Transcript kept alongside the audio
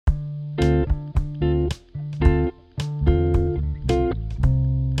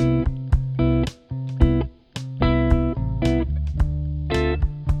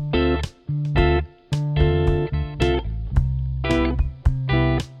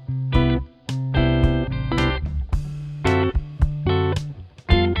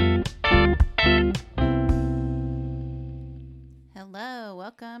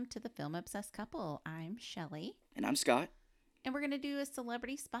Obsessed Couple. I'm Shelly. And I'm Scott. And we're going to do a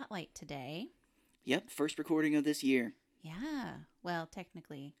celebrity spotlight today. Yep, first recording of this year. Yeah. Well,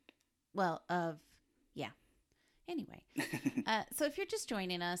 technically. Yeah. Anyway. So if you're just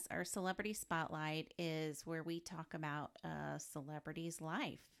joining us, our celebrity spotlight is where we talk about a celebrity's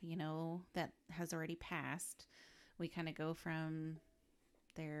life, that has already passed. We kind of go from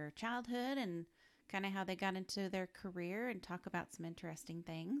their childhood and kind of how they got into their career and talk about some interesting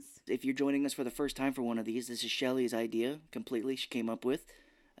things. If you're joining us for the first time for one of these, this is Shelly's idea completely. She came up with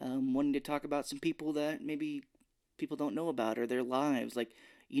wanting to talk about some people that maybe people don't know about or their lives. Like,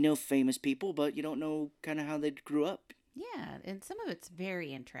 famous people, but you don't know kind of how they grew up. Yeah, and some of it's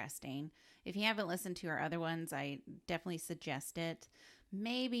very interesting. If you haven't listened to our other ones, I definitely suggest it.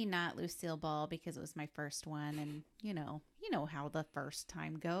 Maybe not Lucille Ball because it was my first one, and you know how the first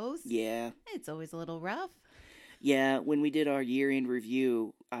time goes. Yeah. It's always a little rough. Yeah, when we did our year-end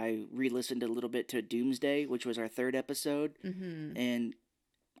review, I re-listened a little bit to Doomsday, which was our third episode, and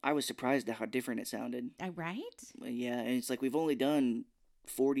I was surprised at how different it sounded. Right? Yeah, and it's like we've only done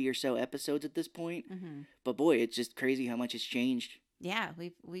 40 or so episodes at this point, but boy, it's just crazy how much it's changed. Yeah,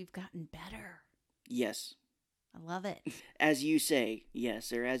 we've gotten better. Yes. I love it. As you say,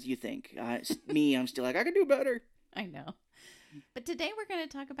 yes, or as you think. I'm still like, I can do better. I know. But today we're going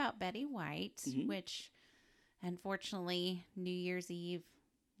to talk about Betty White, which, unfortunately, New Year's Eve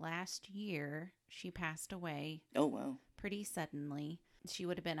last year, she passed away. Oh, wow. Pretty suddenly. She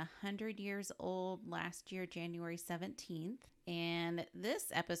would have been 100 years old last year, January 17th. And this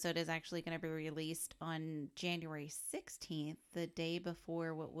episode is actually going to be released on January 16th, the day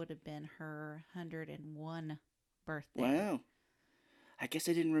before what would have been her 101 birthday. Wow. I guess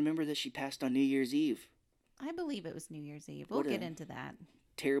I didn't remember that she passed on New Year's Eve. I believe it was New Year's Eve. We'll get into that.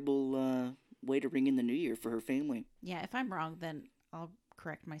 Terrible way to ring in the new year for her family. Yeah, if I'm wrong, then I'll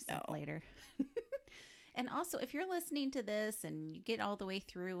correct myself later. And also, if you're listening to this and you get all the way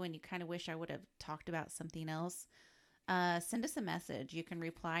through and you kind of wish I would have talked about something else, send us a message. You can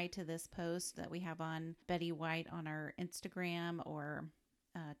reply to this post that we have on Betty White on our Instagram or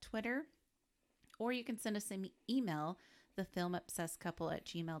Twitter, or you can send us an email,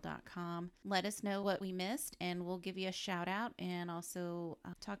 thefilmobsessedcouple@gmail.com. Let us know what we missed, and we'll give you a shout out and also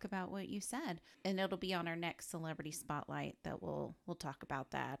talk about what you said. And it'll be on our next celebrity spotlight that we'll talk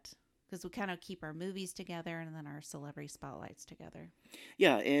about that. Because we kind of keep our movies together and then our celebrity spotlights together.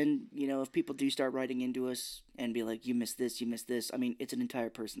 Yeah, and, if people do start writing into us and be like, you missed this, I mean, it's an entire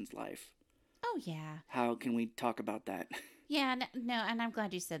person's life. Oh, yeah. How can we talk about that? Yeah, no, and I'm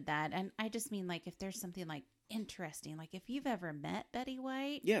glad you said that. And I just mean, like, if there's something, like, interesting, like, if you've ever met Betty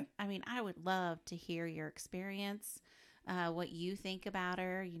White. Yeah. I mean, I would love to hear your experience, what you think about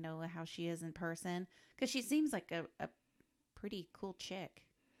her, how she is in person. Because she seems like a pretty cool chick.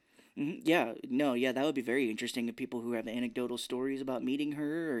 Yeah, that would be very interesting if people who have anecdotal stories about meeting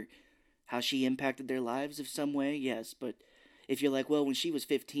her or how she impacted their lives of some way, yes. But if you're like, well, when she was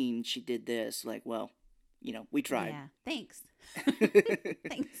 15, she did this, like, well, we tried. Yeah, thanks.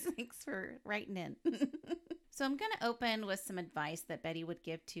 Thanks for writing in. So I'm going to open with some advice that Betty would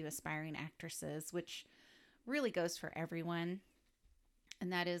give to aspiring actresses, which really goes for everyone.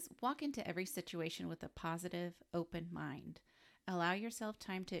 And that is, walk into every situation with a positive, open mind. Allow yourself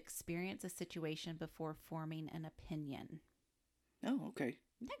time to experience a situation before forming an opinion. Oh, okay.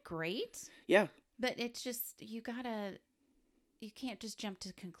 Isn't that great? Yeah. But it's just, you can't just jump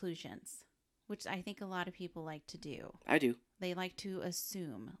to conclusions, which I think a lot of people like to do. I do. They like to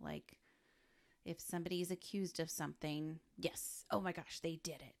assume, like, if somebody's accused of something, yes, oh my gosh, they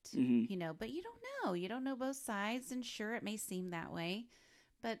did it. But you don't know. You don't know both sides, and sure, it may seem that way,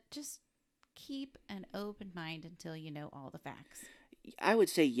 but just keep an open mind until you know all the facts. I would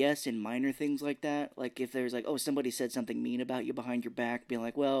say yes in minor things like that. Like if there's like, oh, somebody said something mean about you behind your back, being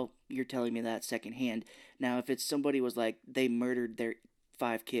like, well, you're telling me that secondhand. Now, if it's somebody was like, they murdered their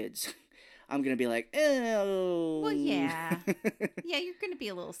 5 kids, I'm going to be like, oh. Well, yeah. Yeah, you're going to be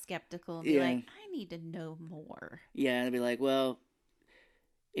a little skeptical and be like, I need to know more. Yeah, and I'll be like, well,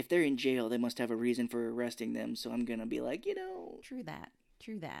 if they're in jail, they must have a reason for arresting them. So I'm going to be like, True that.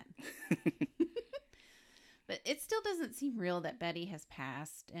 But it still doesn't seem real that Betty has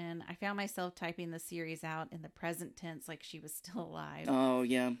passed, and I found myself typing the series out in the present tense like she was still alive. Oh,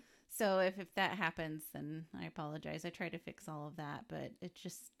 yeah. So if that happens, then I apologize. I try to fix all of that, but it's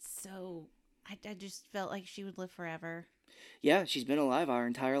just so... I just felt like she would live forever. Yeah, she's been alive our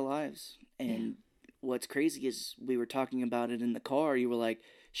entire lives. And what's crazy is we were talking about it in the car. You were like,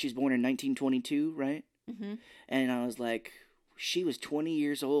 she was born in 1922, right? Mm-hmm. And I was like... She was 20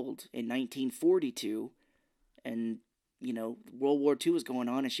 years old in 1942, and World War II was going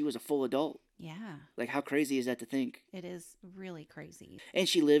on and she was a full adult. Yeah. Like, how crazy is that to think? It is really crazy. And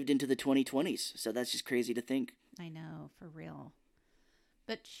she lived into the 2020s, so that's just crazy to think. I know, for real.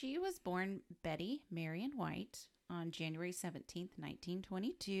 But she was born Betty Marion White on January 17th,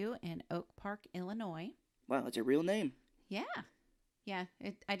 1922 in Oak Park, Illinois. Wow, that's a real name. Yeah. Yeah,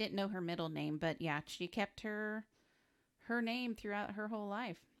 I didn't know her middle name, but yeah, she kept her name throughout her whole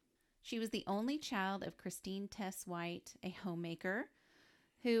life. She was the only child of Christine Tess White, a homemaker,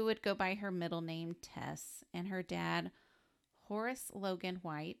 who would go by her middle name Tess, and her dad, Horace Logan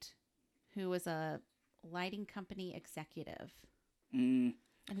White, who was a lighting company executive. Mm.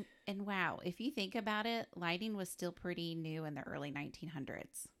 And wow, if you think about it, lighting was still pretty new in the early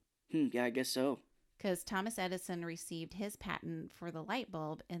 1900s. Yeah, I guess so. Because Thomas Edison received his patent for the light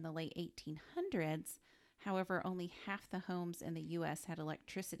bulb in the late 1800s. However, only half the homes in the U.S. had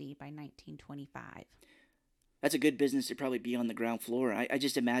electricity by 1925. That's a good business to probably be on the ground floor. I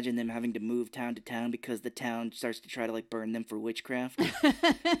just imagine them having to move town to town because the town starts to try to, like, burn them for witchcraft.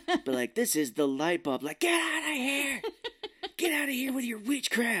 But, like, this is the light bulb. Like, get out of here! Get out of here with your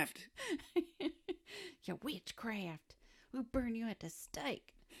witchcraft! Your witchcraft. We'll burn you at the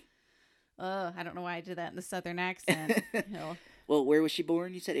stake. Oh, I don't know why I did that in the southern accent. Well, where was she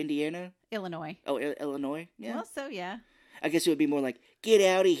born? You said Indiana? Illinois. Oh, Illinois? Yeah. Well, so yeah. I guess it would be more like, get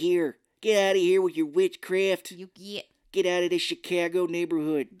out of here. Get out of here with your witchcraft. You Get out of this Chicago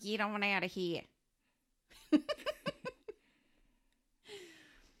neighborhood. Get on out of here.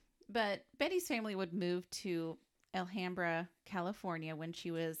 But Betty's family would move to Alhambra, California when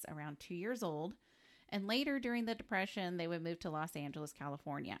she was around 2 years old. And later during the Depression, they would move to Los Angeles,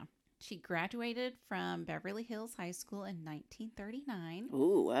 California. She graduated from Beverly Hills High School in 1939.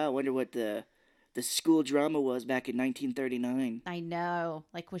 Oh, wow. I wonder what the school drama was back in 1939. I know.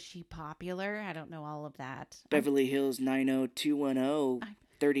 Like, was she popular? I don't know all of that. Beverly Hills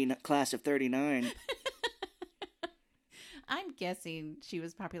 90210, class of 39. I'm guessing she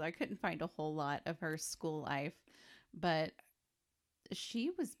was popular. I couldn't find a whole lot of her school life, but she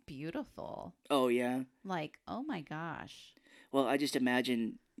was beautiful. Oh, yeah? Like, oh my gosh. Well, I just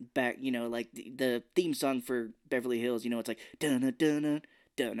imagine back, like the theme song for Beverly Hills, it's like, dun dun dun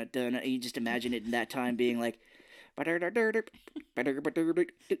dun, and you just imagine it in that time being like, yeah,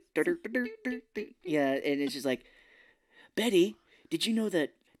 and it's just like, Betty, did you know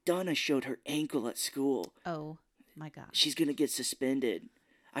that Donna showed her ankle at school? Oh my gosh. She's gonna get suspended.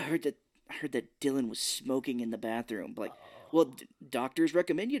 I heard that Dylan was smoking in the bathroom. Like, well, doctors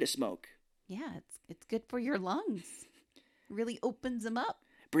recommend you to smoke. Yeah, it's good for your lungs. Really opens them up.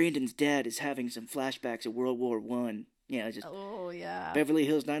 Brandon's dad is having some flashbacks of World War I. Yeah, just Beverly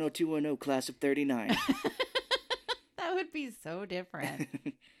Hills 90210, class of 39. That would be so different.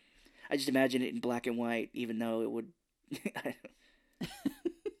 I just imagine it in black and white, even though it would.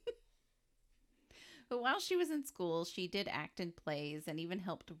 But while she was in school, she did act in plays and even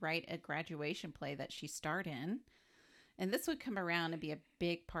helped write a graduation play that she starred in. And this would come around and be a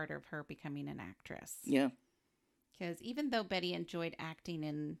big part of her becoming an actress. Yeah. Because even though Betty enjoyed acting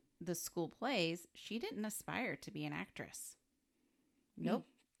in the school plays, she didn't aspire to be an actress. Nope.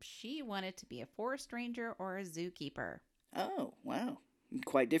 She wanted to be a forest ranger or a zookeeper. Oh, wow.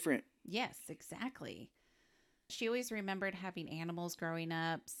 Quite different. Yes, exactly. She always remembered having animals growing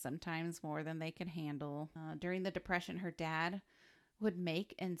up, sometimes more than they could handle. During the Depression, her dad would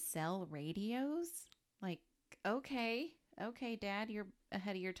make and sell radios. Like, okay, Dad, you're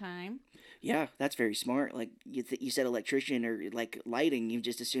ahead of your time. Yeah, that's very smart. Like, you said electrician or, like, lighting, you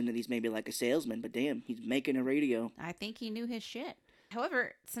just assume that he's maybe like a salesman, but damn, he's making a radio. I think he knew his shit.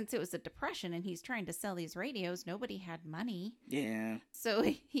 However, since it was a Depression and he's trying to sell these radios, nobody had money. Yeah. So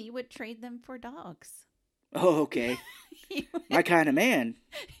he would trade them for dogs. Oh, okay. My kind of man.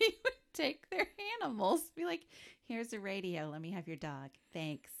 He would take their animals, be like, here's a radio, let me have your dog.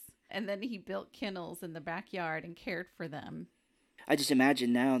 Thanks. And then he built kennels in the backyard and cared for them. I just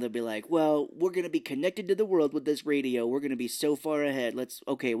imagine now they'll be like, well, we're going to be connected to the world with this radio. We're going to be so far ahead.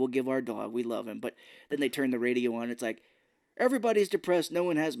 We'll give our dog. We love him. But then they turn the radio on. It's like, everybody's depressed. No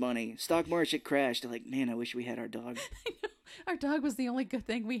one has money. Stock market crashed. They're like, man, I wish we had our dog. I know. Our dog was the only good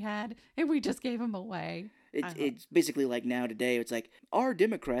thing we had, and we just gave him away. It's basically like now today. It's like, are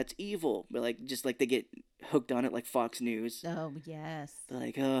Democrats evil? But like, just like they get hooked on it like Fox News. Oh, yes. They're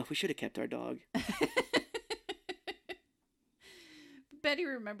like, we should have kept our dog. Betty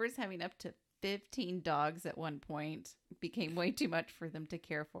remembers having up to 15 dogs at one point. It became way too much for them to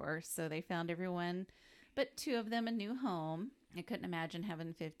care for, so they found everyone but 2 of them a new home. I couldn't imagine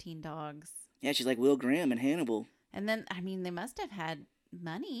having 15 dogs. Yeah, she's like Will Graham and Hannibal. And then, I mean, they must have had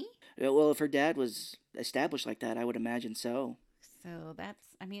money. Well, if her dad was established like that, I would imagine so. So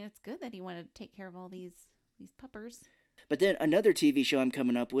I mean, it's good that he wanted to take care of all these puppers. But then another TV show I'm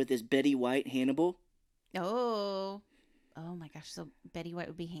coming up with is Betty White Hannibal. Oh. Oh my gosh. So Betty White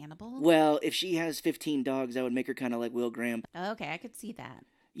would be Hannibal? Well, if she has 15 dogs, that would make her kind of like Will Graham. Okay, I could see that.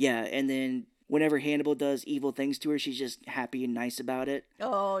 Yeah, and then whenever Hannibal does evil things to her, she's just happy and nice about it.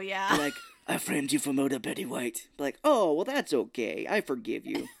 Oh, yeah. Like, I framed you for murder, Betty White. Like, oh, well, that's okay. I forgive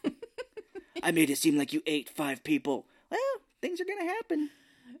you. I made it seem like you ate 5 people. Well, things are going to happen.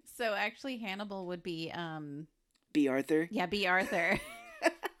 So actually, Hannibal would be, Bea Arthur? Yeah, Bea Arthur.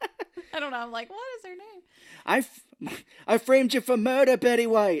 I don't know. I'm like, what is her name? I framed you for murder, Betty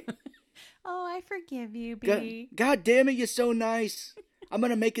White. Oh, I forgive you, Bea. God damn it, you're so nice. I'm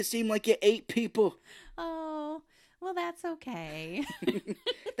going to make it seem like you ate people. Oh, well, that's okay.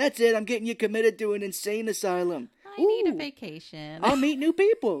 That's it. I'm getting you committed to an insane asylum. I need a vacation. I'll meet new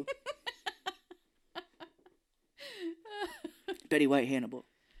people. Betty White Hannibal.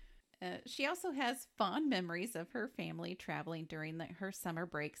 She also has fond memories of her family traveling during her summer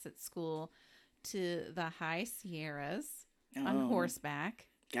breaks at school to the High Sierras on horseback.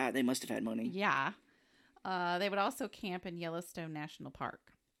 God, they must have had money. Yeah. They would also camp in Yellowstone National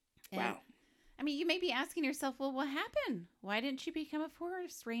Park. And, wow. I mean, you may be asking yourself, well, what happened? Why didn't she become a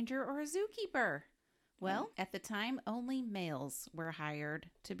forest ranger or a zookeeper? Well, at the time, only males were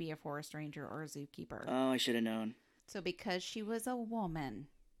hired to be a forest ranger or a zookeeper. Oh, I should have known. So because she was a woman,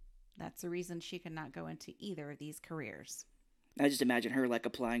 that's the reason she could not go into either of these careers. I just imagine her like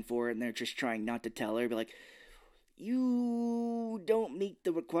applying for it and they're just trying not to tell her. Be like, you don't meet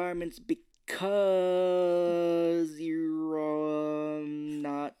the requirements because you're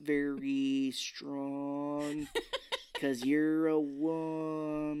not very strong. Because you're a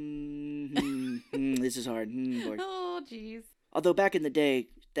woman. This is hard. Oh, jeez. Although back in the day,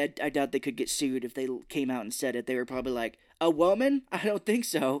 I doubt they could get sued if they came out and said it. They were probably like, a woman? I don't think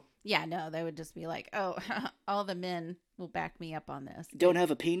so. Yeah, no, they would just be like, oh, all the men will back me up on this. Don't have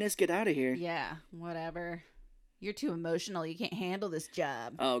a penis? Get out of here. Yeah, whatever. You're too emotional. You can't handle this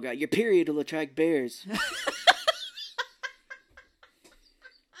job. Oh, God. Your period will attract bears.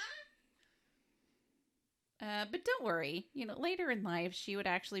 But don't worry. Later in life, she would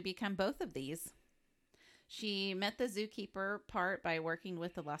actually become both of these. She met the zookeeper part by working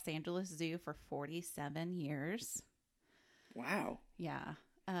with the Los Angeles Zoo for 47 years. Wow. Yeah.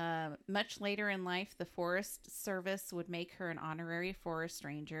 Much later in life, the Forest Service would make her an honorary forest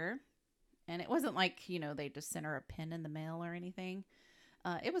ranger. And it wasn't like, they just sent her a pin in the mail or anything.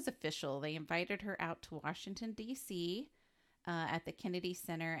 It was official. They invited her out to Washington, D.C. At the Kennedy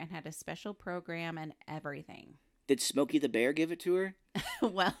Center and had a special program and everything. Did Smokey the Bear give it to her?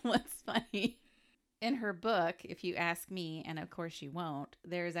 Well, what's funny, in her book, if you ask me, and of course you won't,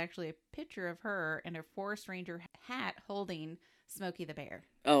 there's actually a picture of her in a forest ranger hat holding Smokey the Bear.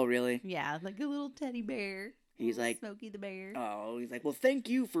 Oh, really? Yeah, like a little teddy bear. He's like, Smokey the Bear. Oh, he's like, well, thank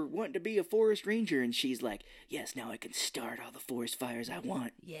you for wanting to be a forest ranger. And she's like, yes, now I can start all the forest fires I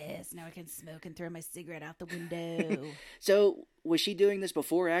want. Yes, now I can smoke and throw my cigarette out the window. So, was she doing this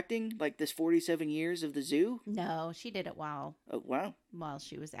before acting? Like this 47 years of the zoo? No, she did it while wow. While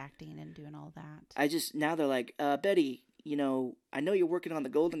she was acting and doing all that. Now they're like, Betty, I know you're working on the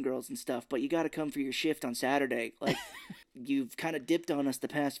Golden Girls and stuff, but you got to come for your shift on Saturday. Like, you've kind of dipped on us the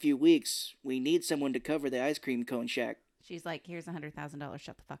past few weeks. We need someone to cover the ice cream cone shack. She's like, here's $100,000.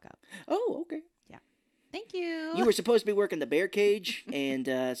 Shut the fuck up. Oh, okay. Yeah. Thank you. You were supposed to be working the bear cage, and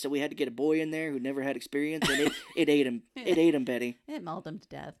so we had to get a boy in there who never had experience, and it ate him. It ate him, Betty. It mauled him to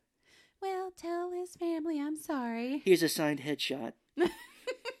death. Well, tell his family I'm sorry. Here's a signed headshot.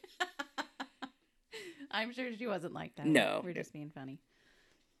 I'm sure she wasn't like that. No. We're just being funny.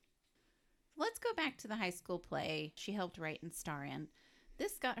 Let's go back to the high school play she helped write and star in.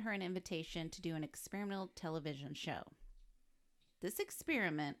 This got her an invitation to do an experimental television show. This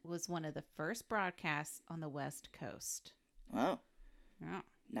experiment was one of the first broadcasts on the West Coast. Wow. Yeah.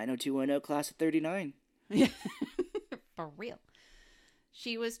 90210 class of 39. For real.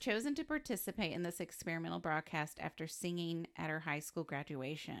 She was chosen to participate in this experimental broadcast after singing at her high school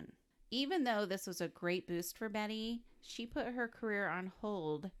graduation. Even though this was a great boost for Betty, she put her career on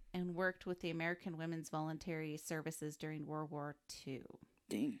hold and worked with the American Women's Voluntary Services during World War II.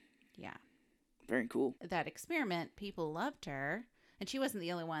 Dang. Yeah. Very cool. That experiment, people loved her. And she wasn't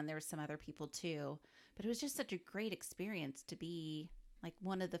the only one. There were some other people too. But it was just such a great experience to be like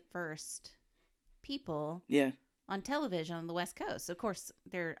one of the first people on television on the West Coast. Of course,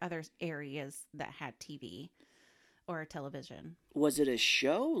 there are other areas that had TV or television. Was it a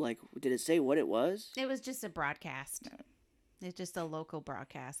show? Like, did it say what it was? It was just a broadcast. It's just a local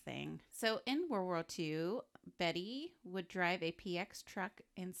broadcast thing. So in World War II, Betty would drive a PX truck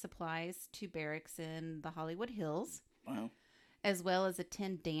and supplies to barracks in the Hollywood Hills, Wow. as well as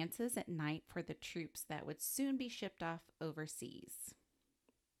attend dances at night for the troops that would soon be shipped off overseas.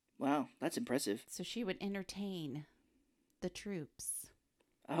 Wow, that's impressive. So she would entertain the troops.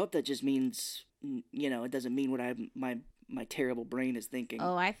 I hope that just means, it doesn't mean what my terrible brain is thinking.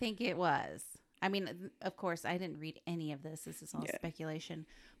 Oh, I think it was. I mean, of course, I didn't read any of this. This is all speculation.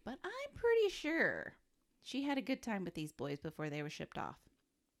 But I'm pretty sure she had a good time with these boys before they were shipped off.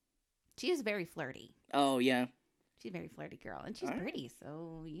 She is very flirty. Oh, yeah. She's a very flirty girl. And she's pretty,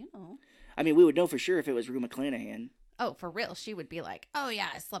 so, I mean, we would know for sure if it was Rue McClanahan. Oh, for real. She would be like, oh, yeah,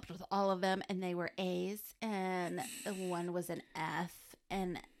 I slept with all of them, and they were A's, and one was an F,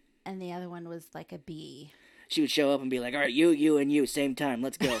 and the other one was like a B. She would show up and be like, all right, you, and you, same time.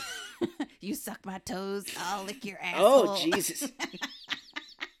 Let's go. You suck my toes, I'll lick your asshole. Oh, Jesus. So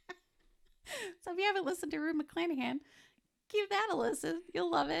if you haven't listened to Rue McClanahan, give that a listen. You'll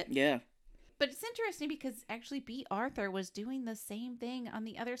love it. Yeah. But it's interesting because actually Bea Arthur was doing the same thing on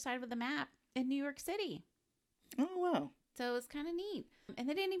the other side of the map in New York City. Oh, wow. So it was kind of neat. And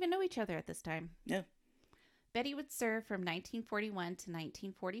they didn't even know each other at this time. Yeah. Betty would serve from 1941 to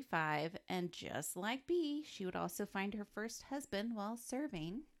 1945, and just like Bea, she would also find her first husband while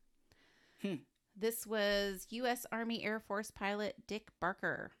serving. This was U.S. Army Air Force pilot Dick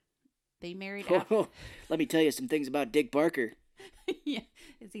Barker. They married after... Let me tell you some things about Dick Barker. Yeah.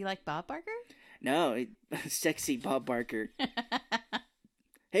 Is he like Bob Barker? No, sexy Bob Barker.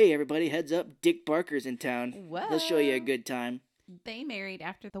 Hey, everybody, heads up. Dick Barker's in town. Whoa. He'll show you a good time. They married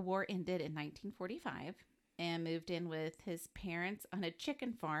after the war ended in 1945 and moved in with his parents on a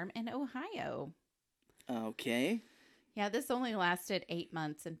chicken farm in Ohio. Okay. Yeah, this only lasted 8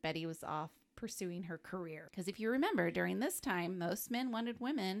 months, and Betty was off pursuing her career. Because if you remember, during this time, most men wanted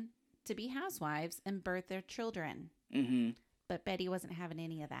women to be housewives and birth their children. Mm-hmm. But Betty wasn't having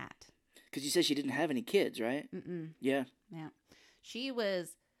any of that. Because you said she didn't have any kids, right? Mm-mm. Yeah. Yeah. She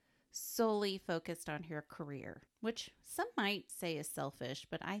was solely focused on her career, which some might say is selfish,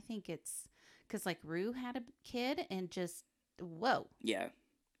 but I think it's because like Rue had a kid and just, whoa. Yeah.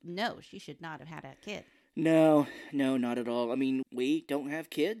 No, she should not have had a kid. No, not at all. I mean, we don't have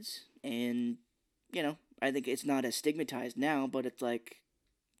kids, and, I think it's not as stigmatized now, but it's like,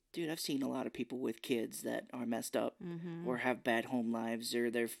 dude, I've seen a lot of people with kids that are messed up or have bad home lives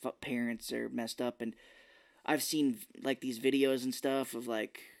or their parents are messed up, and I've seen, like, these videos and stuff of,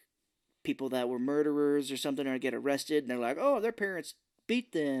 like, people that were murderers or something or get arrested, and they're like, oh, their parents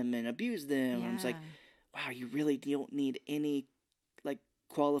beat them and abused them. Yeah. And it's like, wow, you really don't need any, like,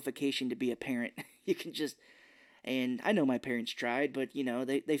 qualification to be a parent. You can just, and I know my parents tried, but,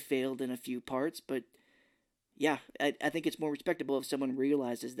 they failed in a few parts, but, yeah, I think it's more respectable if someone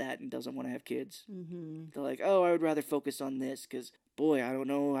realizes that and doesn't want to have kids. Mm-hmm. They're like, oh, I would rather focus on this, because, boy, I don't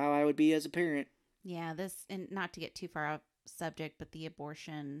know how I would be as a parent. Yeah, this, and not to get too far off subject, but the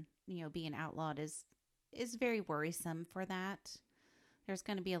abortion, being outlawed is very worrisome for that. There's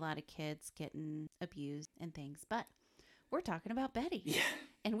going to be a lot of kids getting abused and things, but we're talking about Betty. Yeah.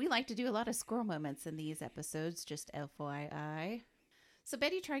 And we like to do a lot of squirrel moments in these episodes, just FYI. So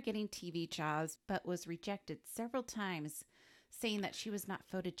Betty tried getting TV jobs, but was rejected several times, saying that she was not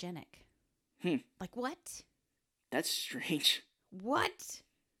photogenic. Like, what? That's strange. What?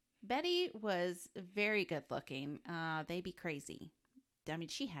 Betty was very good looking. They be crazy. I mean,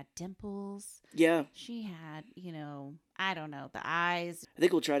 she had dimples. Yeah. She had, I don't know, the eyes. I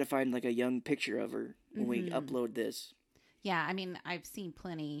think we'll try to find, like, a young picture of her when we upload this. Yeah, I mean, I've seen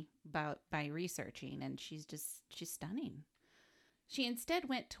plenty by researching, and she's stunning. She instead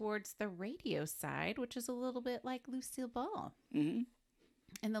went towards the radio side, which is a little bit like Lucille Ball. Mm-hmm.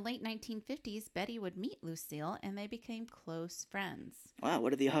 In the late 1950s, Betty would meet Lucille, and they became close friends. Wow,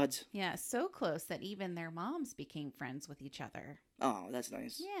 what are the odds? Yeah, so close that even their moms became friends with each other. Oh, that's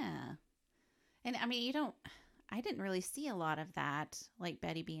nice. Yeah. And, I mean, I didn't really see a lot of that, like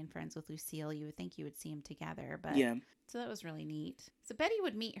Betty being friends with Lucille. You would think you would see them together, but... Yeah. So that was really neat. So Betty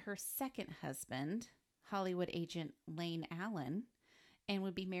would meet her second husband, Hollywood agent Lane Allen, and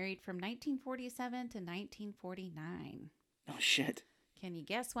would be married from 1947 to 1949. Oh, shit. Can you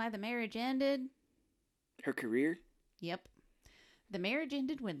guess why the marriage ended? Her career? Yep. The marriage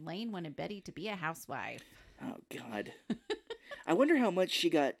ended when Lane wanted Betty to be a housewife. Oh, God. I wonder how much she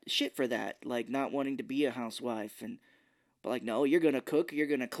got shit for that, like not wanting to be a housewife. But like, no, you're going to cook, you're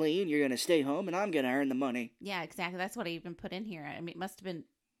going to clean, you're going to stay home, and I'm going to earn the money. Yeah, exactly. That's what I even put in here. I mean, it must have been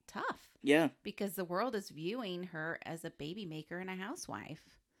tough. Yeah. Because the world is viewing her as a baby maker and a housewife.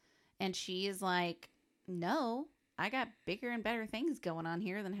 And she is like, no, I got bigger and better things going on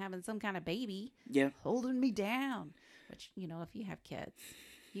here than having some kind of baby Yeah. holding me down. Which, if you have kids,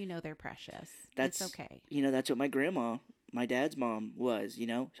 they're precious. It's That's, okay. that's what my grandma, my dad's mom was,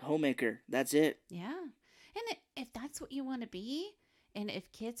 homemaker. That's it. Yeah. And if that's what you want to be, and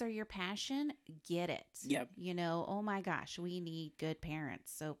if kids are your passion, get it. Yep. Oh my gosh, we need good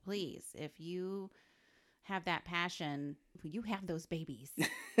parents. So please, if you have that passion, you have those babies.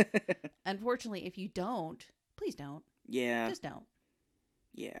 Unfortunately, if you don't, please don't. Yeah. Just don't.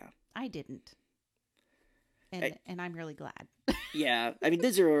 Yeah. I didn't. And I'm really glad. Yeah. I mean,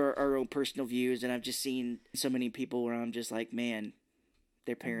 these are our own personal views, and I've just seen so many people where I'm just like, man,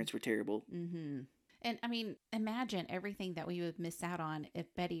 their parents were terrible. Mm-hmm. And I mean, imagine everything that we would miss out on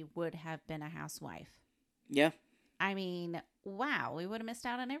if Betty would have been a housewife. Yeah. I mean, wow, we would have missed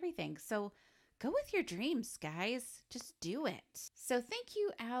out on everything. So go with your dreams, guys. Just do it. So thank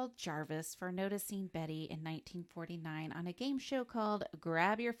you, Al Jarvis, for noticing Betty in 1949 on a game show called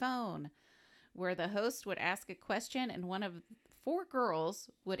Grab Your Phone, where the host would ask a question and one of 4 girls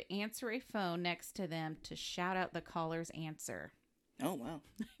would answer a phone next to them to shout out the caller's answer. Oh, wow.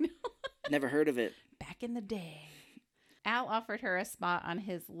 Never heard of it. Back in the day. Al offered her a spot on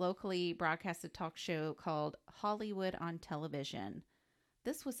his locally broadcasted talk show called Hollywood on Television.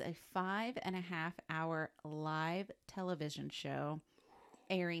 This was a 5.5-hour live television show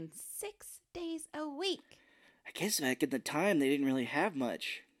airing 6 days a week. I guess back in the time, they didn't really have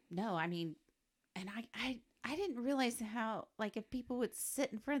much. No, I mean, and I didn't realize how, like, if people would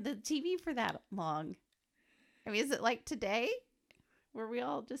sit in front of the TV for that long. I mean, is it like today? Where we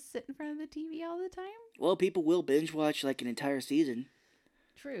all just sit in front of the TV all the time? Well, people will binge watch like an entire season.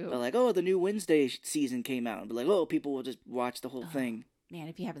 True. But like, oh, the new Wednesday season came out. But like, oh, people will just watch the whole thing. Man,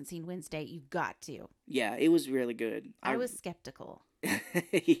 if you haven't seen Wednesday, you've got to. Yeah, it was really good. I was skeptical.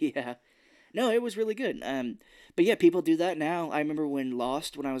 Yeah. No, it was really good. But yeah, people do that now. I remember when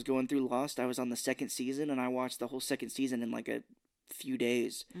I was going through Lost, I was on the 2nd season, and I watched the whole 2nd season in like a few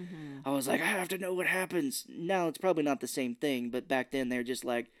days. Mm-hmm. I was like, I have to know what happens. Now it's probably not the same thing, but back then they're just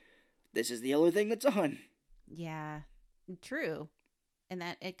like, this is the only thing that's on. Yeah, true. And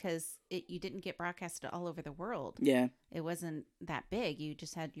that because you didn't get broadcasted all over the world. Yeah. It wasn't that big. You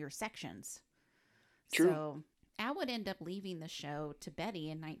just had your sections. True. So Al would end up leaving the show to Betty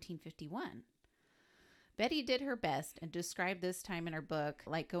in 1951. Betty did her best and described this time in her book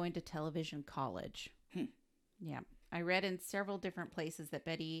like going to television college. Yeah. I read in several different places that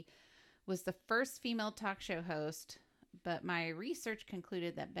Betty was the first female talk show host, but my research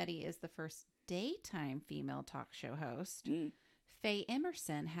concluded that Betty is the first daytime female talk show host. Faye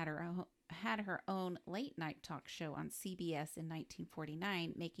Emerson had her own late night talk show on CBS in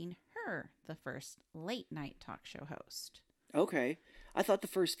 1949, making her the first late night talk show host. Okay. I thought the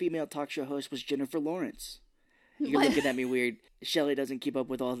first female talk show host was Jennifer Lawrence. You're looking at me weird. Shelley doesn't keep up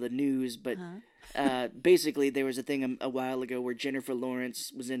with all the news, but basically there was a thing a while ago where Jennifer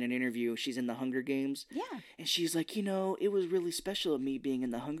Lawrence was in an interview. She's in the Hunger Games. Yeah. And she's like, it was really special of me being in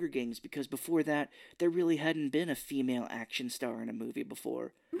the Hunger Games because before that, there really hadn't been a female action star in a movie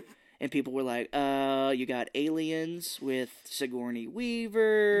before. And people were like, you got Aliens with Sigourney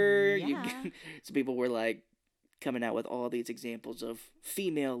Weaver. Yeah. So people were like, coming out with all these examples of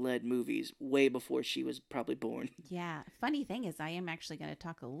female-led movies way before she was probably born. Yeah. Funny thing is, I am actually going to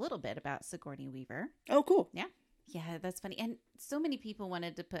talk a little bit about Sigourney Weaver. Oh, cool. Yeah. Yeah, that's funny. And so many people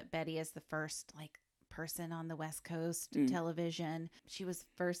wanted to put Betty as the first, person on the West Coast television. She was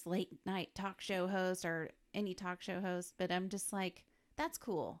first late night talk show host or any talk show host. But I'm just like, that's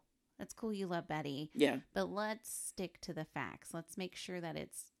cool. That's cool you love Betty. Yeah. But let's stick to the facts. Let's make sure that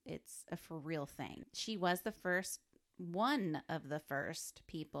it's a for real thing. She was one of the first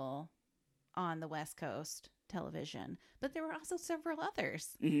people on the West Coast television, but there were also several others.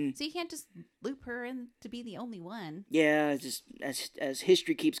 Mm-hmm. So you can't just loop her in to be the only one. Yeah, just as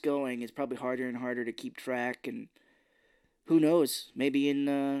history keeps going, it's probably harder and harder to keep track, and who knows? Maybe in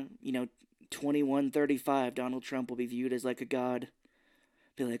 2135, Donald Trump will be viewed as like a god.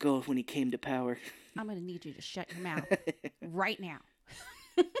 Be like, oh, when he came to power. I'm going to need you to shut your mouth right now.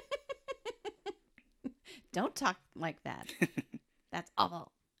 Don't talk like that. That's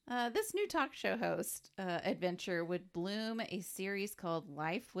awful. This new talk show host adventure would bloom a series called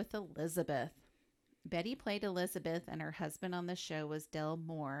Life with Elizabeth. Betty played Elizabeth, and her husband on the show was Del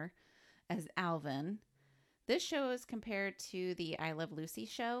Moore as Alvin. This show is compared to the I Love Lucy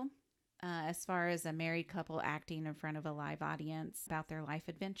show. As far as a married couple acting in front of a live audience about their life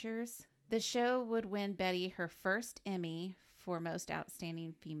adventures. The show would win Betty her first Emmy for Most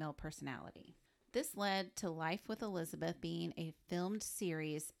Outstanding Female Personality. This led to Life with Elizabeth being a filmed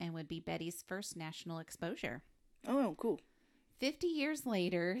series and would be Betty's first national exposure. Oh, cool. 50 years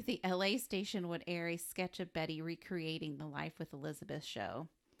later, the LA station would air a sketch of Betty recreating the Life with Elizabeth show.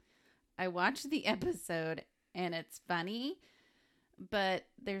 I watched the episode and it's funny, but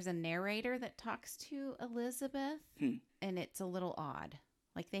there's a narrator that talks to Elizabeth and it's a little odd.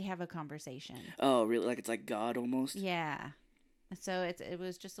 Like they have a conversation. Oh, really? Like it's like God almost? Yeah. So it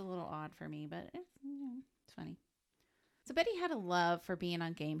was just a little odd for me, but it's funny. So Betty had a love for being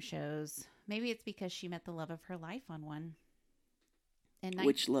on game shows. Maybe it's because she met the love of her life on one.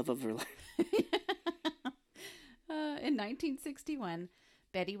 Which love of her life? In 1961,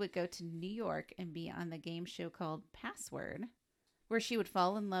 Betty would go to New York and be on the game show called Password, where she would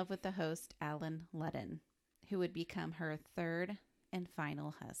fall in love with the host, Alan Ludden, who would become her third and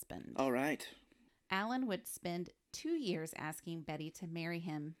final husband. All right. Alan would spend 2 years asking Betty to marry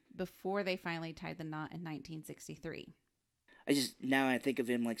him before they finally tied the knot in 1963. Now I think of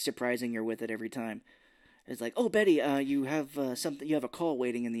him like surprising her with it every time. It's like, oh, Betty, you have something. You have a call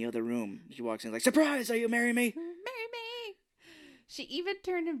waiting in the other room. She walks in like, surprise! Are you marrying me? Marry me! She even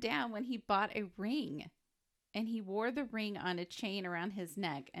turned him down when he bought a ring, and he wore the ring on a chain around his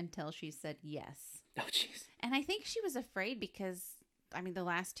neck until she said yes. Oh, jeez. And I think she was afraid because, I mean, the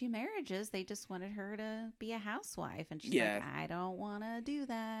last 2 marriages, they just wanted her to be a housewife, and she's like, I don't want to do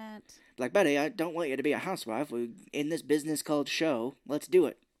that. Like, Betty, I don't want you to be a housewife. We're in this business called show. Let's do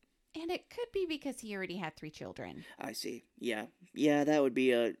it. And it could be because he already had 3 children. I see. Yeah, that would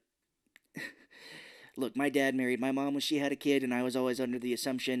be a... Look, my dad married my mom when she had a kid, and I was always under the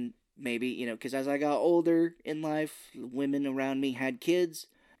assumption, maybe, because as I got older in life, women around me had kids.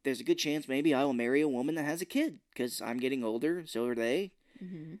 There's a good chance maybe I will marry a woman that has a kid, because I'm getting older, so are they.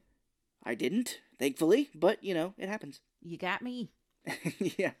 Mm-hmm. I didn't, thankfully, but, it happens. You got me.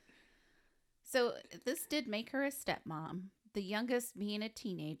 Yeah. So this did make her a stepmom, the youngest being a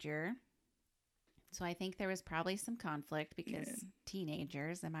teenager. So I think there was probably some conflict because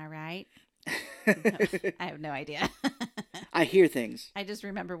teenagers, am I right? I have no idea. I hear things. I just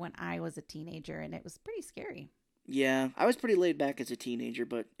remember when I was a teenager and it was pretty scary. Yeah, I was pretty laid back as a teenager,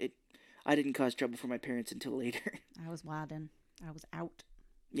 but I didn't cause trouble for my parents until later. I was wildin'. I was out.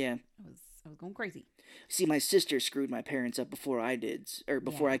 Yeah. I was going crazy. See, my sister screwed my parents up before I did, or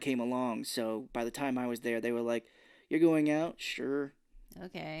before I came along, so by the time I was there, they were like, you're going out? Sure.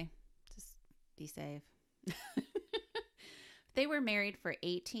 Okay. Just be safe. They were married for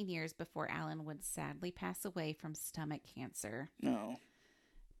 18 years before Alan would sadly pass away from stomach cancer. No.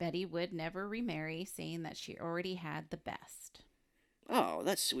 Betty would never remarry, saying that she already had the best. Oh,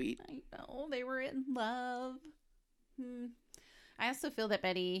 that's sweet. I know. They were in love. I also feel that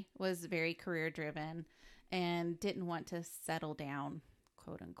Betty was very career-driven and didn't want to settle down,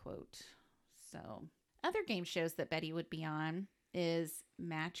 quote unquote. So, other game shows that Betty would be on is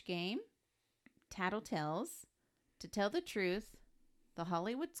Match Game, Tattletales, To Tell the Truth, The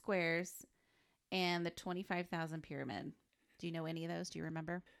Hollywood Squares, and the 25,000 Pyramid. Do you know any of those? Do you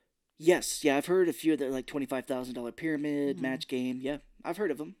remember? Yes. Yeah, I've heard a few of the like $25,000 Pyramid, Match Game. Yeah, I've heard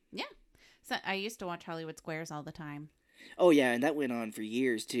of them. Yeah. So I used to watch Hollywood Squares all the time. Oh, yeah, and that went on for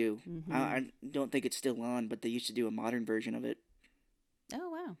years, too. Mm-hmm. I don't think it's still on, but they used to do a modern version of it. Oh,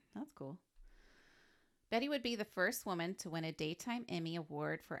 wow. That's cool. Betty would be the first woman to win a Daytime Emmy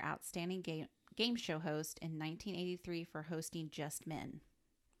Award for Outstanding Game Show Host in 1983 for hosting Just Men.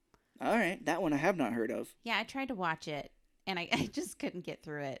 All right, that one I have not heard of. Yeah, I tried to watch it, and I just couldn't get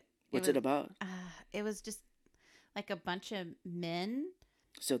through it. What's it about? It was just like a bunch of men.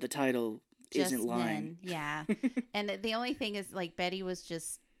 So the title isn't lying. Yeah. And the only thing is, like, Betty was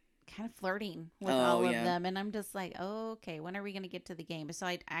just kind of flirting with all of them. And I'm just like, oh, okay, when are we going to get to the game? So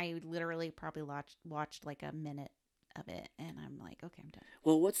I literally probably watched like a minute of it. And I'm like, okay, I'm done.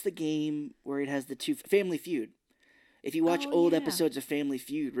 Well, what's the game where it has the two... Family Feud. If you watch old episodes of Family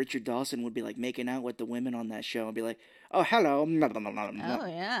Feud, Richard Dawson would be like making out with the women on that show and be like, oh, hello. Oh,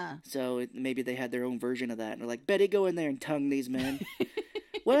 yeah. So maybe they had their own version of that. And they're like, Betty, go in there and tongue these men.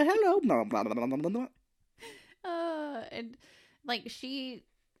 Well, hello. And like she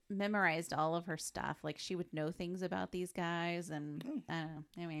memorized all of her stuff. Like she would know things about these guys. And I don't know.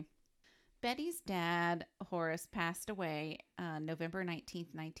 Anyway, Betty's dad, Horace, passed away November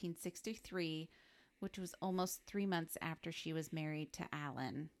 19th, 1963, which was almost 3 months after she was married to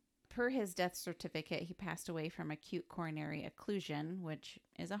Alan. Per his death certificate, he passed away from acute coronary occlusion, which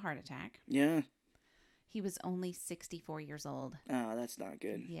is a heart attack. Yeah. He was only 64 years old. Oh, that's not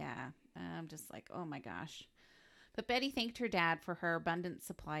good. Yeah. I'm just like, oh my gosh. But Betty thanked her dad for her abundant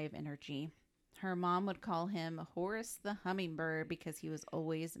supply of energy. Her mom would call him Horace the Hummingbird because he was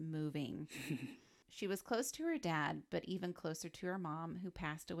always moving. She was close to her dad, but even closer to her mom, who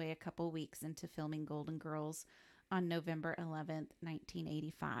passed away a couple weeks into filming Golden Girls on November 11th,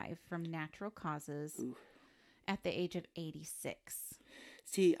 1985, from natural causes Ooh. at the age of 86.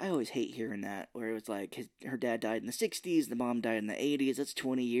 See, I always hate hearing that, where it was like her dad died in the 60s, the mom died in the 80s. That's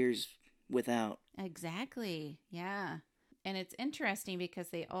 20 years without. Exactly. Yeah. And it's interesting because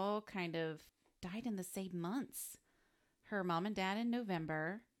they all kind of died in the same months. Her mom and dad in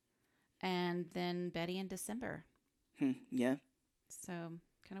November, and then Betty in December. Yeah. So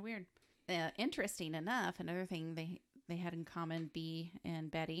kind of weird. Interesting enough, another thing they had in common, Bea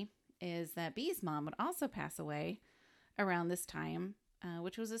and Betty, is that Bea's mom would also pass away around this time,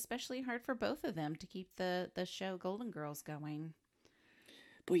 which was especially hard for both of them to keep the show Golden Girls going.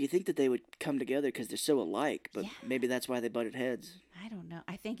 Boy, you think that they would come together because they're so alike, but Yeah. maybe that's why they butted heads. I don't know.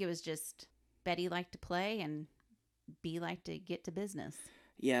 I think it was just Betty liked to play and Bea liked to get to business.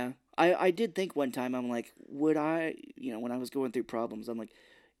 Yeah. I did think one time, I'm like, would I, when I was going through problems, I'm like,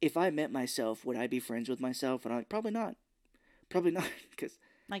 if I met myself, would I be friends with myself? And I'm like, probably not. Probably not, because...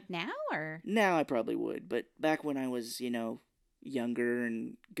 Like now, or? Now I probably would, but back when I was, younger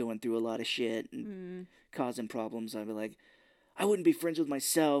and going through a lot of shit and causing problems, I'd be like, I wouldn't be friends with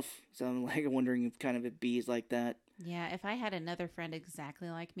myself. So I'm like wondering if kind of if Bea's like that. Yeah, if I had another friend exactly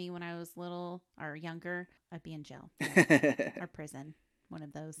like me when I was little or younger, I'd be in jail or prison. One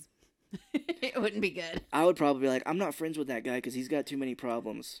of those. It wouldn't be good. I would probably be like, I'm not friends with that guy because he's got too many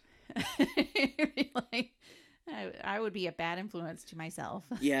problems. Like, I would be a bad influence to myself.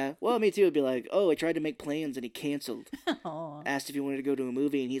 Yeah. Well, me too. It'd be like, oh, I tried to make plans and he canceled. Oh. Asked if he wanted to go to a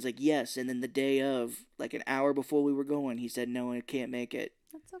movie and he's like, yes. And then the day of, like an hour before we were going, he said, no, I can't make it.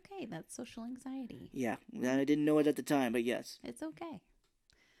 That's okay. That's social anxiety. Yeah. I didn't know it at the time, but yes. It's okay.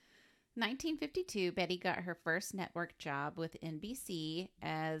 1952, Betty got her first network job with NBC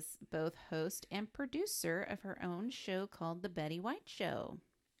as both host and producer of her own show called The Betty White Show.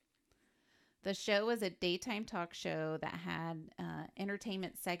 The show was a daytime talk show that had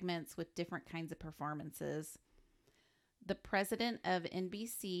entertainment segments with different kinds of performances. The president of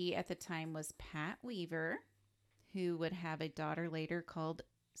NBC at the time was Pat Weaver, who would have a daughter later called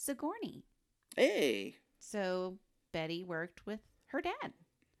Sigourney. Hey. So Betty worked with her dad.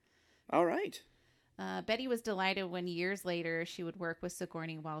 All right. Betty was delighted when years later she would work with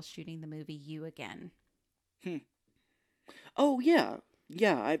Sigourney while shooting the movie You Again. Oh, yeah.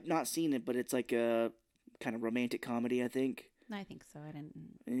 Yeah, I've not seen it, but it's like a kind of romantic comedy, I think. I think so. I didn't.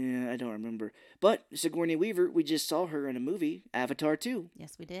 Yeah, I don't remember. But Sigourney Weaver, we just saw her in a movie, Avatar 2.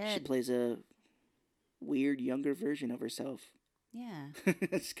 Yes, we did. She plays a weird younger version of herself. Yeah.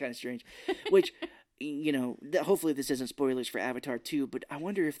 It's kind of strange. Which, hopefully this isn't spoilers for Avatar 2, but I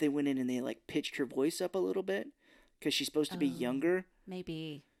wonder if they went in and they like pitched her voice up a little bit because she's supposed to be younger.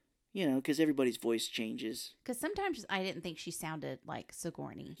 Maybe. Because everybody's voice changes. Because sometimes I didn't think she sounded like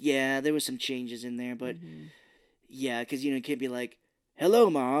Sigourney. Yeah, there was some changes in there, but yeah, because, it can't be like, hello,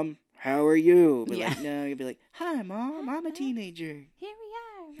 Mom, how are you? But like, no, you'd be like, hi, Mom, I'm a teenager. Here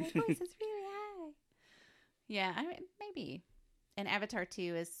we are. My voice is really high. Yeah, maybe. And Avatar 2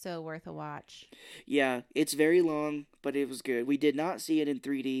 is so worth a watch. Yeah, it's very long, but it was good. We did not see it in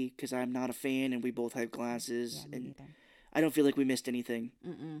 3D because I'm not a fan and we both have glasses. Yeah, me neither. I don't feel like we missed anything.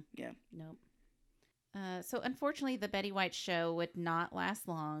 Yeah. Nope. So unfortunately, the Betty White show would not last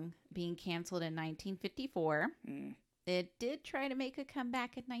long, being canceled in 1954. It did try to make a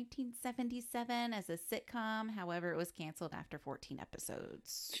comeback in 1977 as a sitcom. However, it was canceled after 14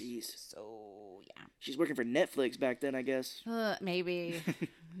 episodes. Jeez. So, yeah. She's working for Netflix back then, I guess. Maybe.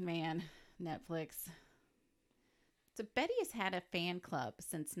 Man, Netflix. So Betty has had a fan club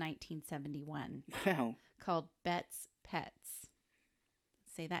since 1971. Wow. Called Bet's Pets.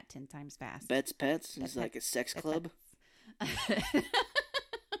 Say that 10 times fast. Bet's Pets? It's like a sex club?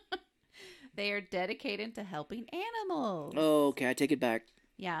 They are dedicated to helping animals. Oh, okay. I take it back.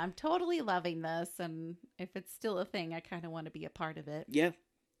 Yeah, I'm totally loving this. And if it's still a thing, I kind of want to be a part of it. Yeah.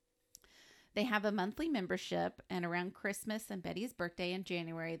 They have a monthly membership. And around Christmas and Betty's birthday in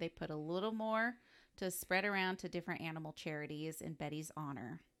January, they put a little more to spread around to different animal charities in Betty's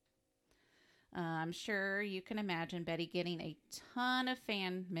honor. I'm sure you can imagine Betty getting a ton of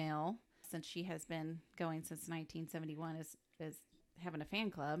fan mail since she has been going since 1971 is having a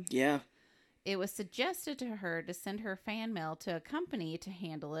fan club. Yeah. It was suggested to her to send her fan mail to a company to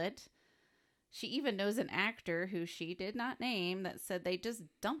handle it. She even knows an actor who she did not name that said they just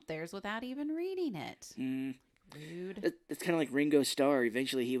dumped theirs without even reading it. Rude. It's kind of like Ringo Starr.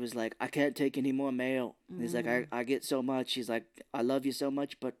 Eventually he was like, I can't take any more mail. He's like, I get so much. He's like, I love you so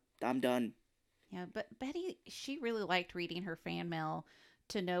much, but I'm done. Yeah, but Betty, she really liked reading her fan mail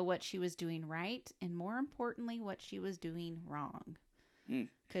to know what she was doing right and, more importantly, what she was doing wrong.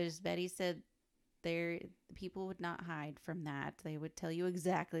 Because Betty said People would not hide from that. They would tell you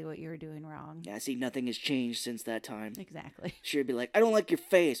exactly what you were doing wrong. Yeah, see, nothing has changed since that time. Exactly. She'd be like, I don't like your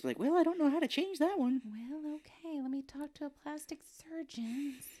face. I'm like, well, I don't know how to change that one. Well, okay. Let me talk to a plastic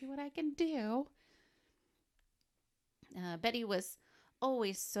surgeon, see what I can do. Betty was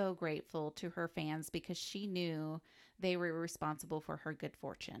always so grateful to her fans because she knew they were responsible for her good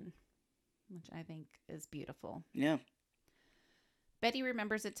fortune, which I think is beautiful. Yeah. Betty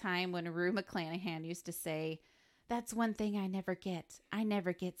remembers a time when Rue McClanahan used to say, "That's one thing I never get. I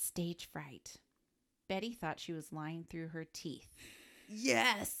never get stage fright." Betty thought she was lying through her teeth.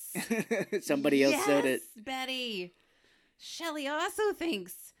 Yes! Somebody else said it. Yes, Betty! Shelley also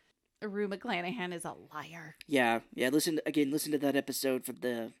thinks Rue McClanahan is a liar. Yeah. Listen to that episode for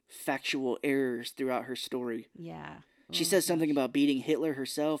the factual errors throughout her story. Yeah. She says something about beating Hitler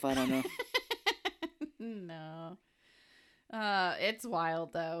herself. I don't know. No. It's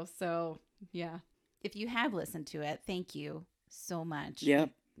wild though. So yeah, if you have listened to it, thank you so much. Yeah.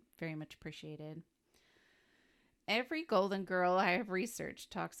 Very much appreciated. Every Golden Girl I have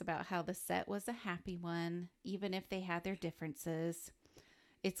researched talks about how the set was a happy one, even if they had their differences.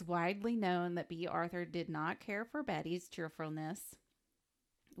 It's widely known that Bea Arthur did not care for Betty's cheerfulness,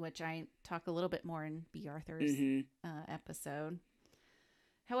 which I talk a little bit more in Bea Arthur's episode.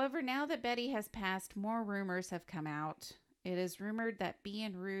 However, now that Betty has passed, more rumors have come out. It is rumored that Bea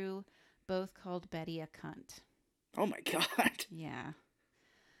and Rue both called Betty a cunt. Oh my God. Yeah.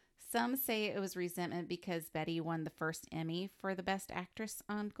 Some say it was resentment because Betty won the first Emmy for the Best Actress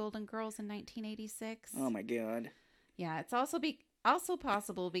on Golden Girls in 1986. Oh my God. Yeah, it's also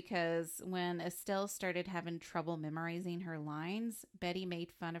possible because when Estelle started having trouble memorizing her lines, Betty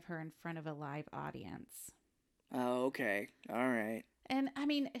made fun of her in front of a live audience. Oh, okay. All right. And I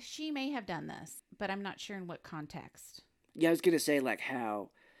mean, she may have done this, but I'm not sure in what context. Yeah, I was going to say, like,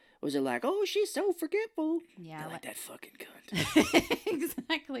 how? Was it like, oh, she's so forgetful? Yeah. Like that fucking cunt.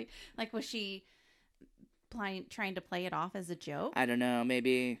 Exactly. Like, was she trying to play it off as a joke? I don't know.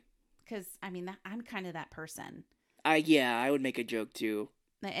 Maybe. Because, I mean, I'm kind of that person. I would make a joke too.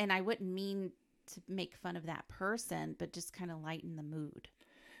 And I wouldn't mean to make fun of that person, but just kind of lighten the mood.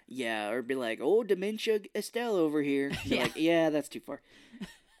 Yeah, or be like, oh, dementia Estelle over here. Yeah. Like, yeah, that's too far.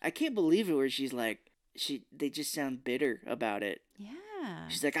 I can't believe it where she's like, they just sound bitter about it. Yeah.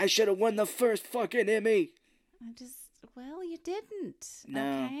 She's like, I should have won the first fucking Emmy. Well, you didn't.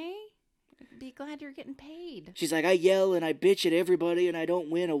 No. Okay? Be glad you're getting paid. She's like, I yell and I bitch at everybody and I don't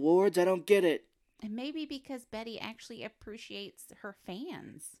win awards. I don't get it. And maybe because Betty actually appreciates her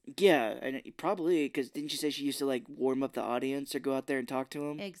fans. Yeah, and probably, because didn't you say she used to, like, warm up the audience or go out there and talk to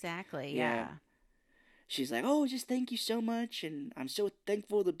them? Exactly, yeah. She's like, oh, just thank you so much, and I'm so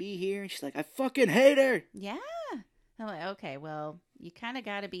thankful to be here. And she's like, I fucking hate her! Yeah. I'm like, okay, well, you kind of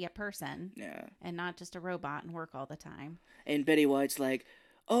got to be a person. Yeah. And not just a robot and work all the time. And Betty White's like,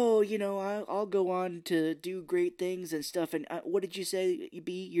 oh, you know, I'll go on to do great things and stuff. And what did you say,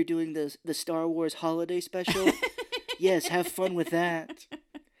 B? You're doing the Star Wars holiday special? Yes, have fun with that.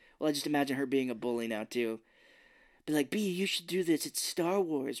 Well, I just imagine her being a bully now, too. Be like, B, you should do this. It's Star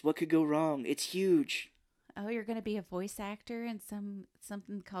Wars. What could go wrong? It's huge. Oh, you're going to be a voice actor in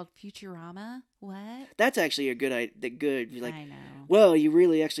something called Futurama? What? That's actually a good idea. Good. You're like, I know. Well, you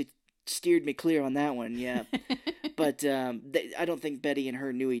really actually steered me clear on that one, yeah. But I don't think Betty and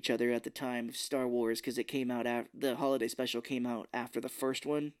her knew each other at the time of Star Wars because it came out after the holiday special came out after the first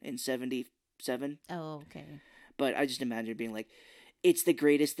one in 1977. Oh, okay. But I just imagine being like, it's the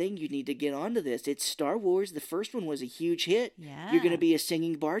greatest thing. You need to get onto this. It's Star Wars. The first one was a huge hit. Yeah. You're going to be a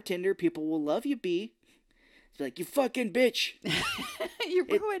singing bartender. People will love you, B. It's like, you fucking bitch. You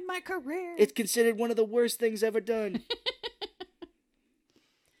ruined my career. It's considered one of the worst things ever done.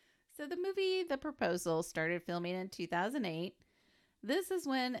 So the movie The Proposal started filming in 2008. This is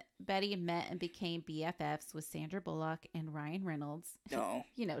when Betty met and became BFFs with Sandra Bullock and Ryan Reynolds. No.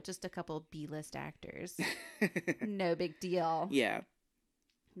 You know, just a couple B-list actors. No big deal. Yeah.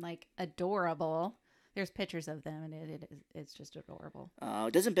 Like, adorable. There's pictures of them, and it's just adorable.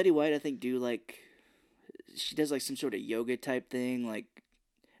 Doesn't Betty White, I think, do, like... She does, like, some sort of yoga type thing, like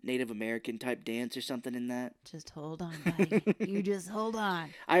Native American type dance or something in that. Just hold on, buddy. You just hold on.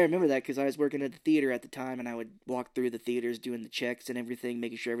 I remember that because I was working at the theater at the time, and I would walk through the theaters doing the checks and everything,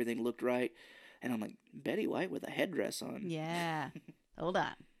 making sure everything looked right. And I'm like, Betty White with a headdress on. Yeah. Hold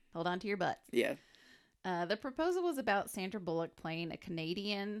on. Hold on to your butts. Yeah. The Proposal was about Sandra Bullock playing a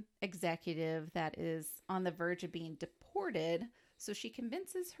Canadian executive that is on the verge of being deported, so she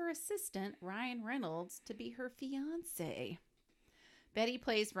convinces her assistant, Ryan Reynolds, to be her fiancé. Betty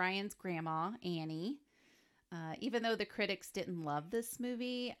plays Ryan's grandma, Annie. Even though the critics didn't love this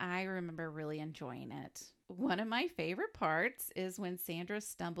movie, I remember really enjoying it. One of my favorite parts is when Sandra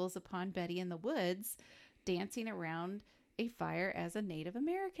stumbles upon Betty in the woods, dancing around a fire as a Native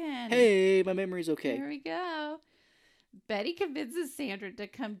American. Hey, my memory's okay. There we go. Betty convinces Sandra to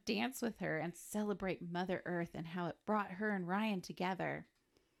come dance with her and celebrate Mother Earth and how it brought her and Ryan together.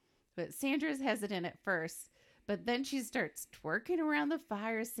 But Sandra's hesitant at first, but then she starts twerking around the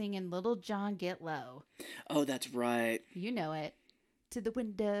fire singing Little John Get Low. Oh, that's right. You know it. To the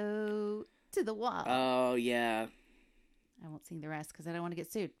window, to the wall. Oh, yeah. I won't sing the rest because I don't want to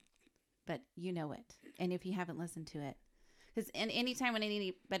get sued. But you know it. And if you haven't listened to it. Because anytime when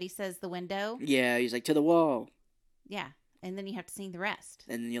anybody says the window. Yeah, he's like, to the wall. Yeah. And then you have to sing the rest.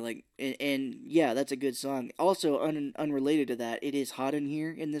 And then you're like, and yeah, that's a good song. Also, unrelated to that, it is hot in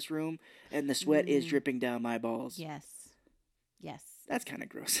here in this room, and the sweat is dripping down my balls. Yes. Yes. That's kind of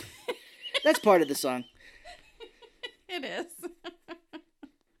gross. That's part of the song. It is.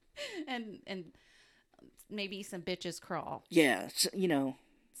 and maybe some bitches crawl. Yeah, you know.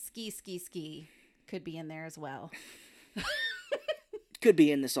 Ski could be in there as well. Could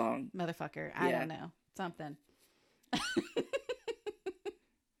be in the song. Motherfucker. I don't know. Something.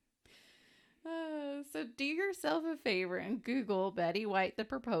 So do yourself a favor and Google Betty White the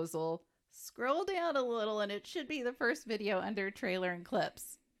Proposal. Scroll down a little and it should be the first video under trailer and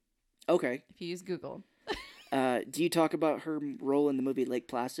clips. Okay. If you use Google. Do you talk about her role in the movie Lake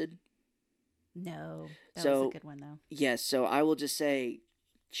Placid? No. That was a good one, though. Yes, so I will just say,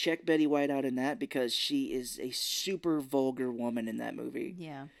 check Betty White out in that because she is a super vulgar woman in that movie.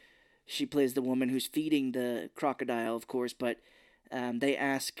 Yeah. She plays the woman who's feeding the crocodile, of course, but they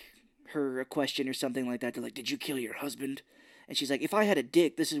ask her a question or something like that. They're like, did you kill your husband? And she's like, if I had a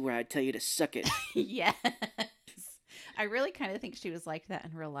dick, this is where I'd tell you to suck it. Yes. I really kind of think she was like that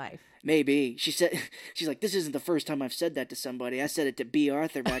in real life. Maybe. She's like, this isn't the first time I've said that to somebody. I said it to Bea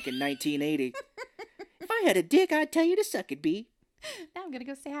Arthur back in 1980. If I had a dick, I'd tell you to suck it, Bea. Now I'm going to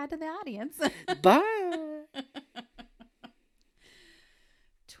go say hi to the audience. Bye.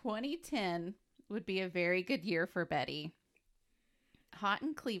 2010 would be a very good year for Betty. Hot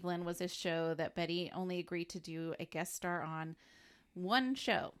in Cleveland was a show that Betty only agreed to do a guest star on one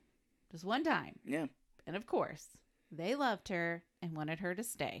show. Just one time. Yeah. And of course, they loved her and wanted her to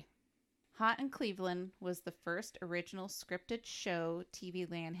stay. Hot in Cleveland was the first original scripted show TV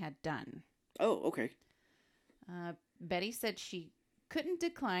Land had done. Oh, okay. Betty said she couldn't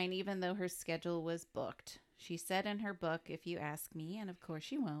decline even though her schedule was booked. She said in her book, if you ask me, and of course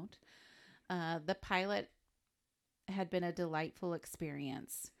she won't, the pilot had been a delightful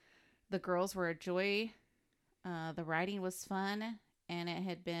experience. The girls were a joy. The writing was fun, and it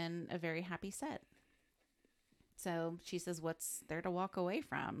had been a very happy set. So she says, what's there to walk away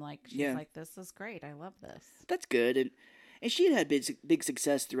from? Like, she's like, this is great. I love this. That's good. And she had big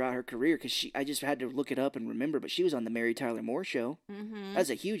success throughout her career because I just had to look it up and remember, but she was on the Mary Tyler Moore Show. Mm-hmm.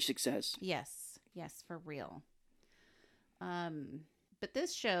 That's a huge success. Yes, for real. But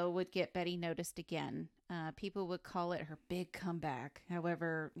this show would get Betty noticed again. People would call it her big comeback.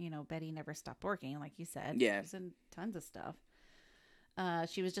 However, Betty never stopped working, like you said. Yeah. She was in tons of stuff.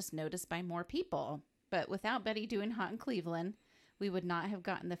 She was just noticed by more people. But without Betty doing Hot in Cleveland, we would not have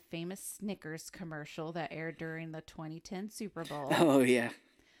gotten the famous Snickers commercial that aired during the 2010 Super Bowl. Oh, yeah.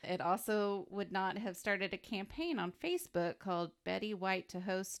 It also would not have started a campaign on Facebook called Betty White to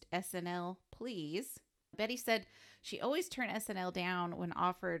host SNL, please. Betty said she always turned SNL down when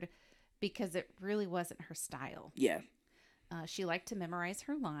offered because it really wasn't her style. Yeah. She liked to memorize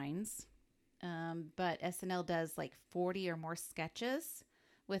her lines, but SNL does like 40 or more sketches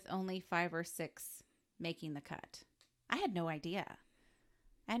with only 5 or 6 making the cut. I had no idea.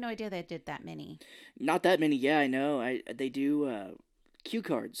 They did that many. Not that many. Yeah, I know. They do cue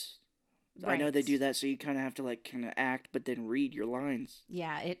cards. Right. I know they do that, so you kind of have to act, but then read your lines.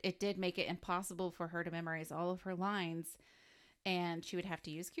 Yeah, it did make it impossible for her to memorize all of her lines, and she would have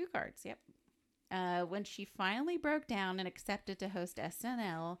to use cue cards. Yep. When she finally broke down and accepted to host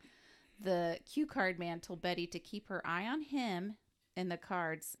SNL, the cue card man told Betty to keep her eye on him in the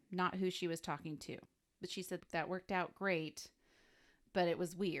cards, not who she was talking to. But she said that worked out great, but it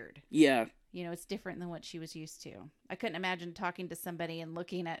was weird. Yeah. It's different than what she was used to. I couldn't imagine talking to somebody and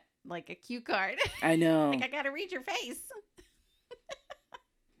looking at a cue card. I know. I gotta read your face.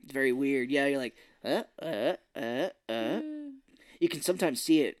 It's very weird. Yeah, you're like, You can sometimes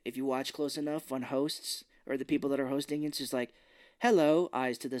see it if you watch close enough on hosts or the people that are hosting. It's just like, hello,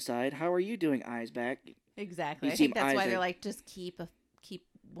 eyes to the side. How are you doing? Eyes back. Exactly. I think that's why they're like, just keep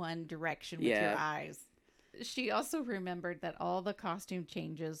one direction with your eyes. She also remembered that all the costume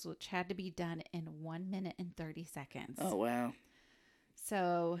changes, which had to be done in 1 minute and 30 seconds. Oh, wow.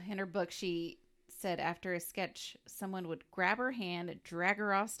 So in her book, she said after a sketch, someone would grab her hand, drag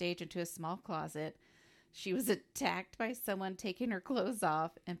her off stage into a small closet. She was attacked by someone taking her clothes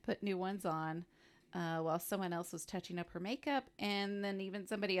off and put new ones on, while someone else was touching up her makeup, and then even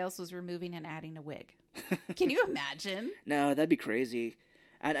somebody else was removing and adding a wig. Can you imagine? No, that'd be crazy.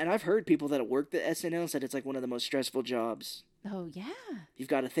 And I've heard people that worked at SNL said it's like one of the most stressful jobs. Oh, yeah. You've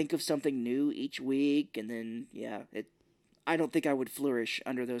got to think of something new each week, and then, yeah, I don't think I would flourish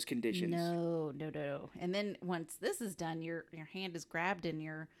under those conditions. No. And then once this is done, your hand is grabbed and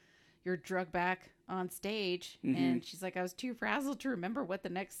you're drugged back on stage. Mm-hmm. And she's like, I was too frazzled to remember what the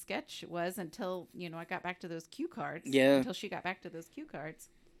next sketch was until, I got back to those cue cards. Yeah. Until she got back to those cue cards.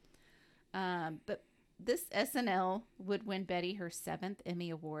 But this SNL would win Betty her 7th Emmy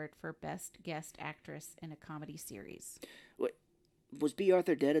Award for Best Guest Actress in a Comedy Series. What, was Bea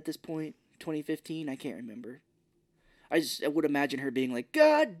Arthur dead at this point? 2015? I can't remember. I would imagine her being like,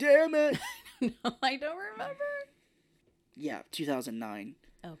 God damn it! No, I don't remember. Yeah, 2009.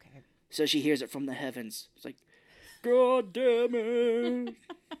 Okay. So she hears it from the heavens. It's like, God damn it!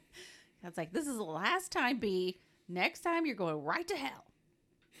 That's like, this is the last time, B. Next time, you're going right to hell.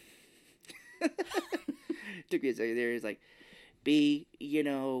 Took me a second there. He's like, B,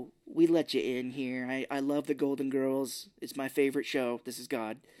 we let you in here. I love the Golden Girls. It's my favorite show. This is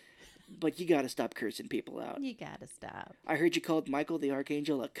God. But you gotta stop cursing people out. You gotta stop. I heard you called Michael the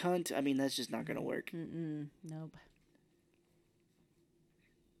Archangel a cunt. I mean, that's just not gonna work. Nope.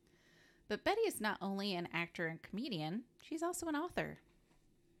 But Betty is not only an actor and comedian, she's also an author.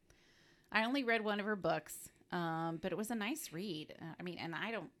 I only read one of her books, but it was a nice read. And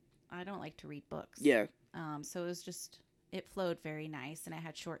I don't like to read books. Yeah. So it flowed very nice, and it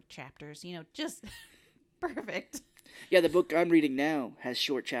had short chapters. Just perfect. Yeah, the book I'm reading now has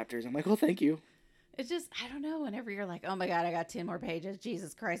short chapters. I'm like, oh, thank you. It's just, I don't know, whenever you're like, oh my God, I got 10 more pages.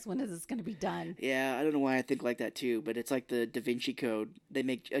 Jesus Christ, when is this going to be done? Yeah, I don't know why I think like that too, but it's like the Da Vinci Code. They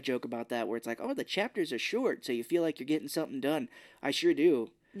make a joke about that where it's like, oh, the chapters are short, so you feel like you're getting something done. I sure do.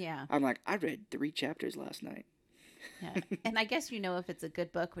 Yeah. I'm like, I read 3 chapters last night. Yeah. And I guess if it's a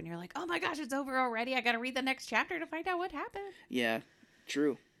good book when you're like, oh my gosh, it's over already. I got to read the next chapter to find out what happened. Yeah,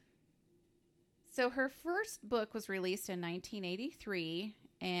 true. So her first book was released in 1983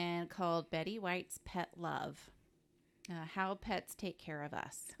 and called Betty White's Pet Love, How Pets Take Care of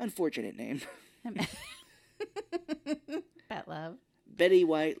Us. Unfortunate name. Pet Love. Betty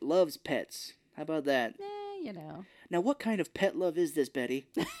White loves pets. How about that? Now, what kind of pet love is this, Betty?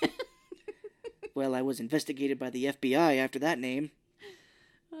 Well, I was investigated by the FBI after that name.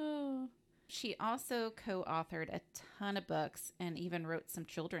 Oh. She also co-authored a ton of books and even wrote some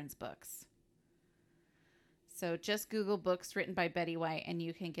children's books. So just Google books written by Betty White and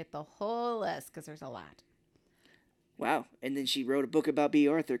you can get the whole list because there's a lot. Wow. And then she wrote a book about Bea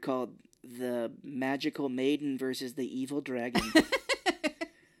Arthur called The Magical Maiden versus the Evil Dragon.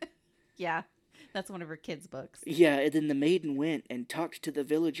 Yeah, that's one of her kids' books. Yeah, and then the maiden went and talked to the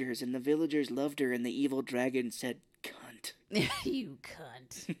villagers, and the villagers loved her, and the evil dragon said, cunt. You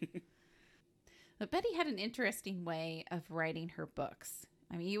cunt. But Betty had an interesting way of writing her books.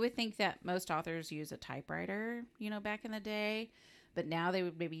 You would think that most authors use a typewriter, back in the day, but now they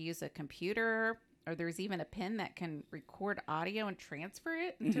would maybe use a computer, or there's even a pen that can record audio and transfer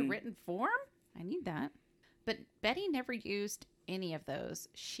it into written form. I need that. But Betty never used any of those.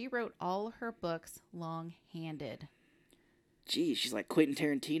 She wrote all her books long-handed. Geez, she's like Quentin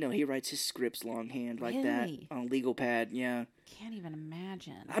Tarantino. He writes his scripts longhand like that on a legal pad, yeah. Can't even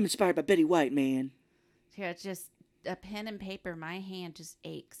imagine. I'm inspired by Betty White, man. Yeah, it's just a pen and paper. My hand just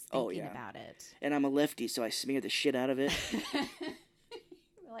aches thinking about it. And I'm a lefty, so I smear the shit out of it.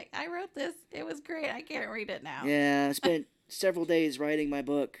 Like, I wrote this. It was great. I can't read it now. Yeah, I spent several days writing my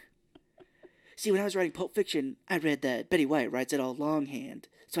book. See, when I was writing Pulp Fiction, I read that Betty White writes it all longhand.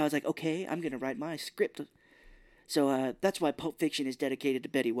 So I was like, okay, I'm going to write my script. So that's why Pulp Fiction is dedicated to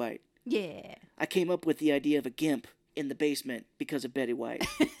Betty White. Yeah. I came up with the idea of a gimp in the basement because of Betty White.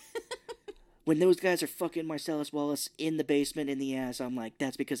 When those guys are fucking Marcellus Wallace in the basement in the ass, I'm like,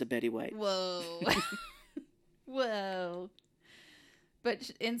 that's because of Betty White. Whoa. Whoa.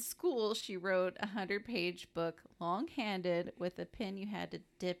 But in school, she wrote a 100-page book, long-handed, with a pen you had to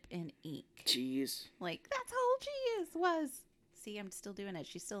dip in ink. Jeez. Like, that's how old she was. See, I'm still doing it.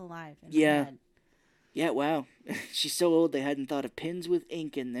 She's still alive. Yeah. Yeah, wow. She's so old they hadn't thought of pens with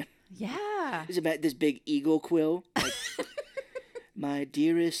ink in them. Yeah. It's about this big eagle quill. Like, my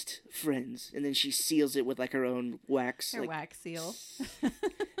dearest friends. And then she seals it with, like, her own wax. Her like, wax seal.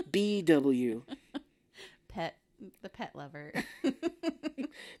 BW. The pet lover.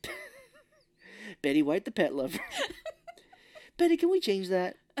 Betty White, the pet lover. Betty, can we change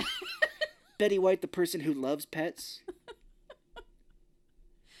that? Betty White, the person who loves pets.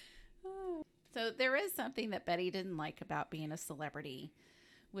 So there is something that Betty didn't like about being a celebrity,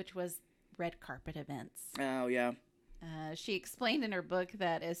 which was red carpet events. Oh, yeah. She explained in her book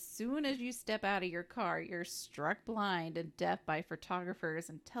that as soon as you step out of your car, you're struck blind and deaf by photographers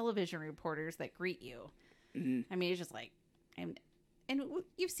and television reporters that greet you. Mm-hmm. I mean, it's just like, and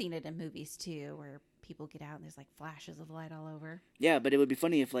you've seen it in movies too, where people get out and there's like flashes of light all over. Yeah, but it would be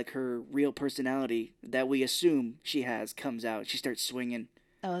funny if like her real personality that we assume she has comes out. She starts swinging.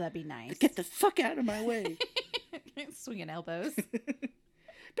 Oh, that'd be nice. Get the fuck out of my way. Swinging elbows.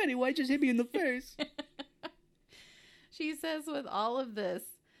 Betty White just hit me in the face. She says with all of this,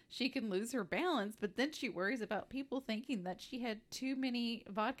 she can lose her balance, but then she worries about people thinking that she had too many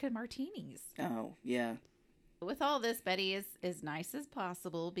vodka martinis. Oh, yeah. With all this, Betty is as nice as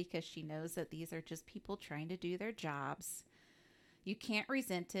possible because she knows that these are just people trying to do their jobs. You can't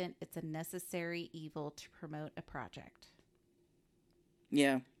resent it. It's a necessary evil to promote a project.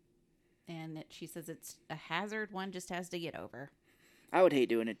 Yeah. And she says it's a hazard one just has to get over. I would hate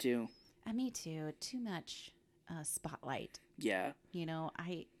doing it too. Me too. Too much spotlight. Yeah. You know,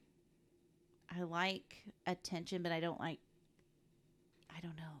 I like attention, but I don't know.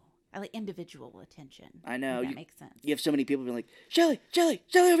 I like individual attention. I know. That makes sense. You have so many people being like, Shelly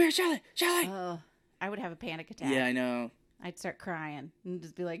over here, Shelly. Oh, I would have a panic attack. Yeah, I know. I'd start crying and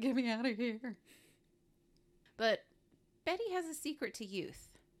just be like, get me out of here. But Betty has a secret to youth.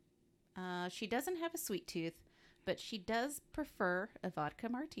 She doesn't have a sweet tooth, but she does prefer a vodka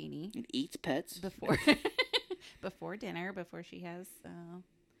martini. And eats pets. Before dinner, before she has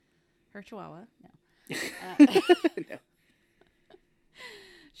her chihuahua. No. No.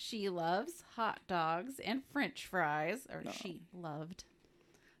 She loves hot dogs and French fries, She loved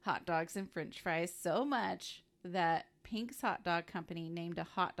hot dogs and French fries so much that Pink's Hot Dog Company named a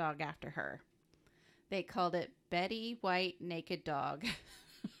hot dog after her. They called it Betty White Naked Dog.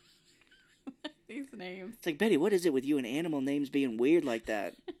 These names. It's like, Betty, what is it with you and animal names being weird like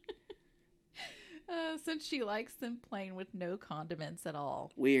that? Since she likes them plain with no condiments at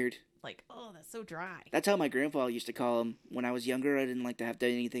all. Weird. Like, oh, that's so dry. That's how my grandpa used to call them. When I was younger, I didn't like to have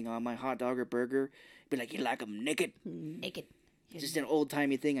anything on my hot dog or burger. He'd be like, you like them naked? Naked. Just an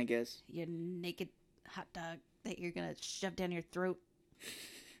old-timey thing, I guess. Your naked hot dog that you're going to shove down your throat.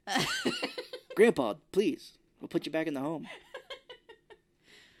 Grandpa, please. We'll put you back in the home.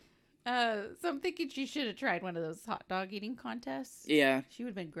 So I'm thinking she should have tried one of those hot dog eating contests. Yeah. She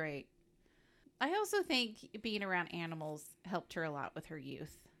would have been great. I also think being around animals helped her a lot with her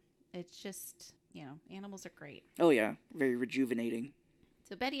youth. It's just, animals are great. Oh, yeah. Very rejuvenating.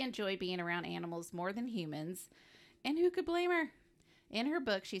 So Betty enjoyed being around animals more than humans. And who could blame her? In her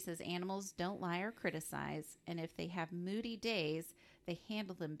book, she says animals don't lie or criticize. And if they have moody days, they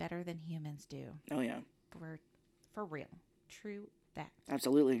handle them better than humans do. Oh, yeah. For real. True fact.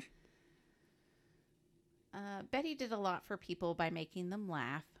 Absolutely. Betty did a lot for people by making them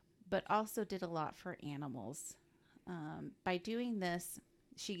laugh, but also did a lot for animals. By doing this,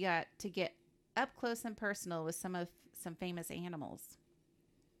 she got to get up close and personal with some famous animals.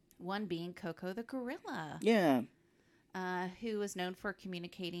 One being Coco the gorilla. Yeah. Who was known for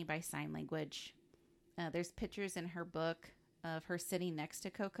communicating by sign language. There's pictures in her book of her sitting next to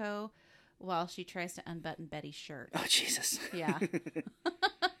Coco while she tries to unbutton Betty's shirt. Oh, Jesus. Yeah.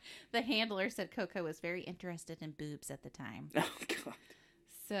 The handler said Coco was very interested in boobs at the time. Oh, God.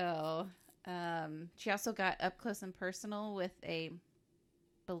 So, she also got up close and personal with a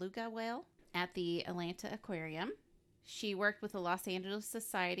beluga whale at the Atlanta Aquarium. She worked with the Los Angeles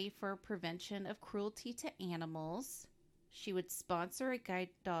Society for Prevention of Cruelty to Animals. She would sponsor a guide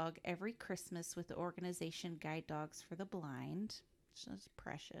dog every Christmas with the organization Guide Dogs for the Blind. Which is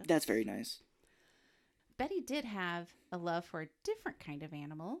precious. That's very nice. Betty did have a love for a different kind of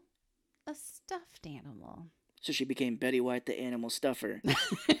animal, a stuffed animal. So she became Betty White, the animal stuffer.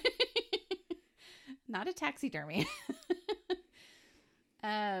 Not a taxidermy.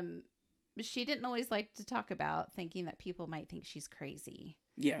 She didn't always like to talk about, thinking that people might think she's crazy.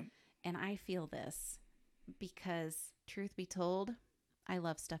 Yeah. And I feel this because, truth be told, I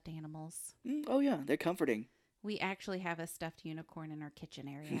love stuffed animals. Oh, yeah. They're comforting. We actually have a stuffed unicorn in our kitchen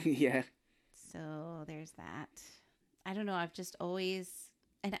area. Yeah. So there's that. I don't know. I've just always,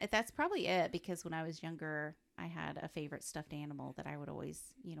 and that's probably it, because when I was younger, I had a favorite stuffed animal that I would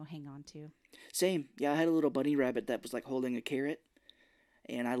always, hang on to. Same. Yeah, I had a little bunny rabbit that was like holding a carrot,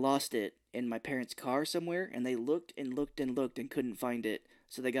 and I lost it in my parents' car somewhere, and they looked and looked and looked and couldn't find it.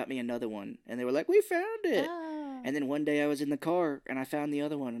 So they got me another one, and they were like, "We found it." Oh. And then one day I was in the car and I found the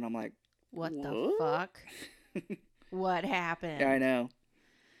other one and I'm like, what the fuck? What happened? I know.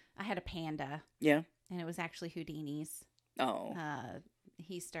 I had a panda. Yeah. And it was actually Houdini's. Oh.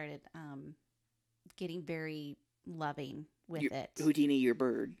 He started getting very loving with it. Houdini, your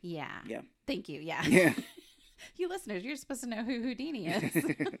bird. Yeah. Yeah. Thank you. Yeah. Yeah. You listeners, you're supposed to know who Houdini is.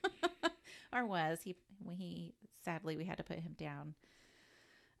 Or was. He sadly, we had to put him down.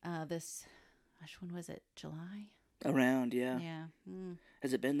 When was it? July? Around, yeah. Yeah.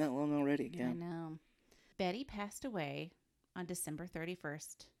 Has it been that long already? Yeah. I know. Betty passed away on December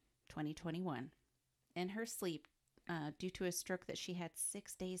 31st, 2021, in her sleep due to a stroke that she had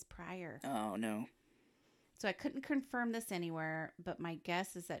 6 days prior. Oh, no. So I couldn't confirm this anywhere, but my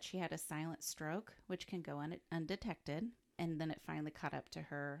guess is that she had a silent stroke, which can go undetected, and then it finally caught up to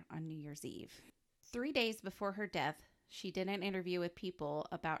her on New Year's Eve. 3 days before her death, she did an interview with People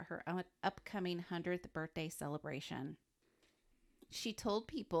about her upcoming 100th birthday celebration. She told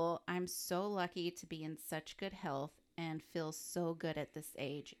People, "I'm so lucky to be in such good health and feel so good at this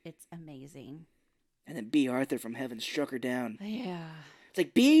age. It's amazing." And then Bea Arthur from heaven struck her down. Yeah. It's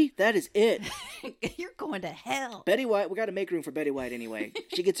like, Bea, that is it. You're going to hell. Betty White, we got to make room for Betty White anyway.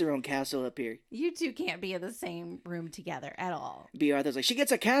 She gets her own castle up here. You two can't be in the same room together at all. Bea Arthur's like, she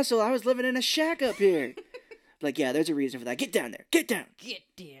gets a castle. I was living in a shack up here. Like, yeah, there's a reason for that. Get down there. Get down. Get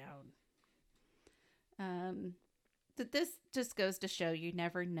down. That this just goes to show you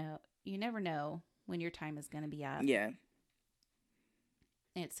never know when your time is going to be up. Yeah.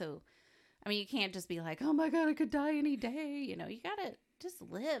 And so, I mean, you can't just be like, oh my God, I could die any day. You know, you got to just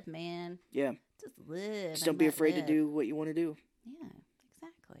live, man. Yeah. Just live. Just don't be afraid to do what you want to do. Yeah,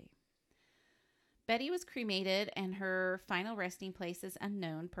 exactly. Betty was cremated and her final resting place is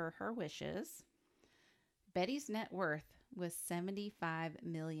unknown per her wishes. Betty's net worth was $75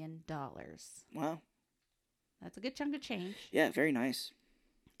 million. Wow. That's a good chunk of change. Yeah, very nice.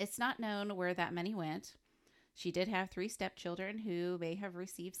 It's not known where that money went. She did have 3 stepchildren who may have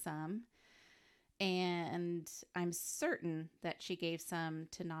received some. And I'm certain that she gave some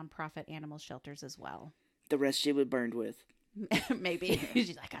to nonprofit animal shelters as well. The rest she was burned with. Maybe.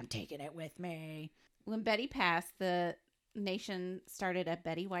 She's like, I'm taking it with me. When Betty passed, the nation started a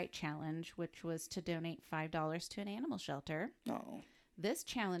Betty White challenge, which was to donate $5 to an animal shelter. Oh. This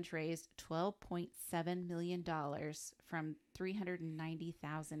challenge raised $12.7 million from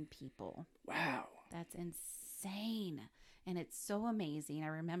 390,000 people. Wow. That's insane. And it's so amazing. I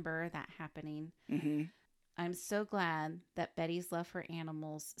remember that happening. Mm-hmm. I'm so glad that Betty's love for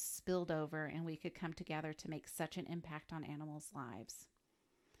animals spilled over and we could come together to make such an impact on animals' lives.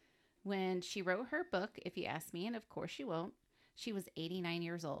 When she wrote her book, if you ask me, and of course she won't, she was 89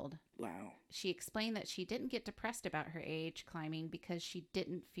 years old. Wow. She explained that she didn't get depressed about her age climbing because she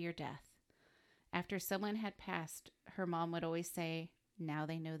didn't fear death. After someone had passed, her mom would always say, now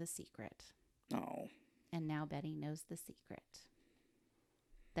they know the secret. Oh. And now Betty knows the secret.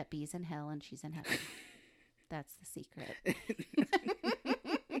 That Bea's in hell and she's in heaven. That's the secret.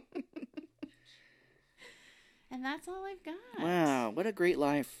 And that's all I've got. Wow, what a great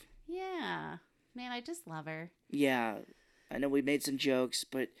life. Yeah. Man, I just love her. Yeah. I know we made some jokes,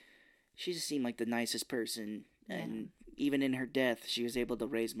 but she just seemed like the nicest person. Yeah. And even in her death, she was able to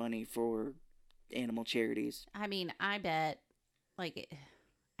raise money for animal charities. I mean, I bet, like,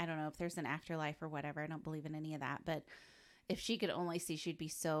 I don't know if there's an afterlife or whatever. I don't believe in any of that. But if she could only see, she'd be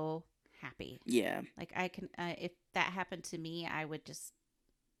so happy. Yeah. Like, if that happened to me, I would just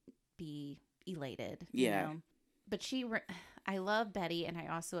be elated. Yeah. You know? But I love Betty, and I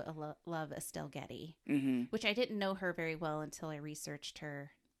also love Estelle Getty, which I didn't know her very well until I researched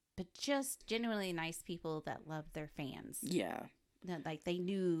her. But just genuinely nice people that love their fans. Yeah. Like, they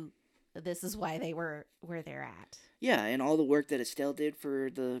knew this is why they were where they're at. Yeah, and all the work that Estelle did for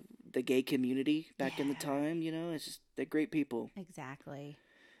the gay community back in the time, you know, it's just, they're great people. Exactly.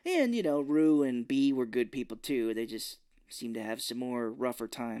 And, you know, Rue and Bea were good people, too. They just seem to have some more rougher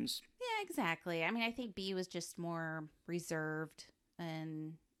times. Yeah, exactly. I mean, I think Bea was just more reserved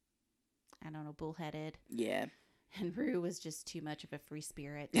and, I don't know, bullheaded. Yeah. And Rue was just too much of a free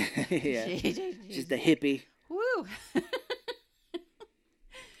spirit. Yeah. Just a hippie. Woo!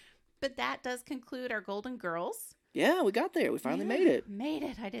 But that does conclude our Golden Girls. Yeah, we got there. We finally made it. Made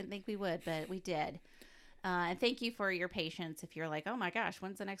it. I didn't think we would, but we did. And thank you for your patience. If you're like, oh my gosh,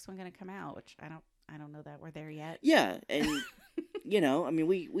 when's the next one going to come out? Which I don't know that we're there yet. Yeah, and you know, I mean,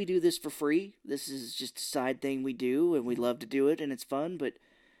 we do this for free. This is just a side thing we do, and we love to do it, and it's fun. But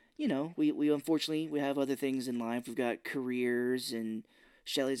you know, we unfortunately we have other things in life. We've got careers, and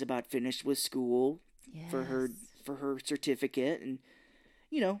Shelly's about finished with school for her certificate, and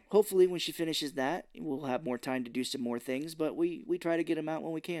hopefully when she finishes that, we'll have more time to do some more things, but we try to get them out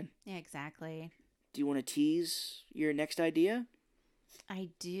when we can. Yeah, exactly. Do you want to tease your next idea? I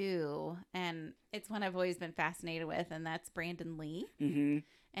do. And it's one I've always been fascinated with, and that's Brandon Lee. Mm-hmm.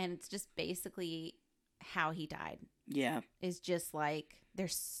 And it's just basically how he died. Yeah. Is just like,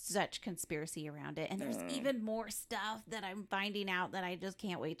 there's such conspiracy around it. And there's even more stuff that I'm finding out that I just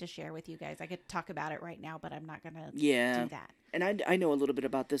can't wait to share with you guys. I could talk about it right now, but I'm not going to do that. And I know a little bit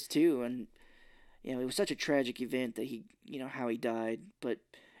about this too. And, it was such a tragic event that he, how he died. But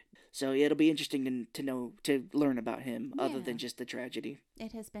so it'll be interesting to learn about him other than just the tragedy.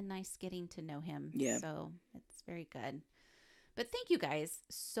 It has been nice getting to know him. Yeah. So it's very good. But thank you guys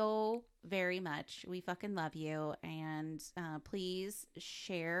so very much. We fucking love you. And please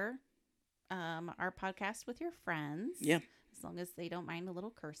share our podcast with your friends. Yeah. As long as they don't mind a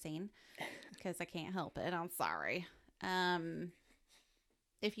little cursing. Because I can't help it. I'm sorry.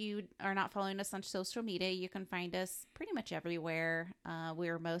 If you are not following us on social media, you can find us pretty much everywhere.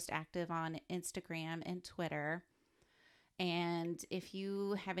 We're most active on Instagram and Twitter. And if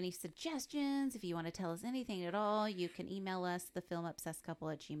you have any suggestions, if you want to tell us anything at all, you can email us,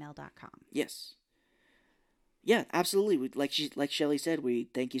 thefilmobsessedcouple@gmail.com. Yes. Yeah, absolutely. Like Shelley said, we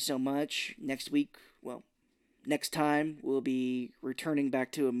thank you so much. Next time, we'll be returning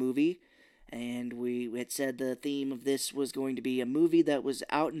back to a movie. And we had said the theme of this was going to be a movie that was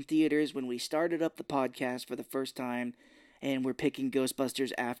out in theaters when we started up the podcast for the first time. And we're picking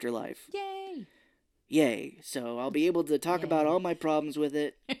Ghostbusters Afterlife. Yay. So I'll be able to talk about all my problems with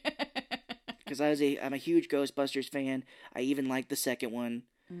it. Because I'm a huge Ghostbusters fan. I even like the second one.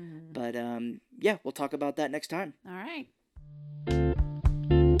 Mm-hmm. But we'll talk about that next time. All right.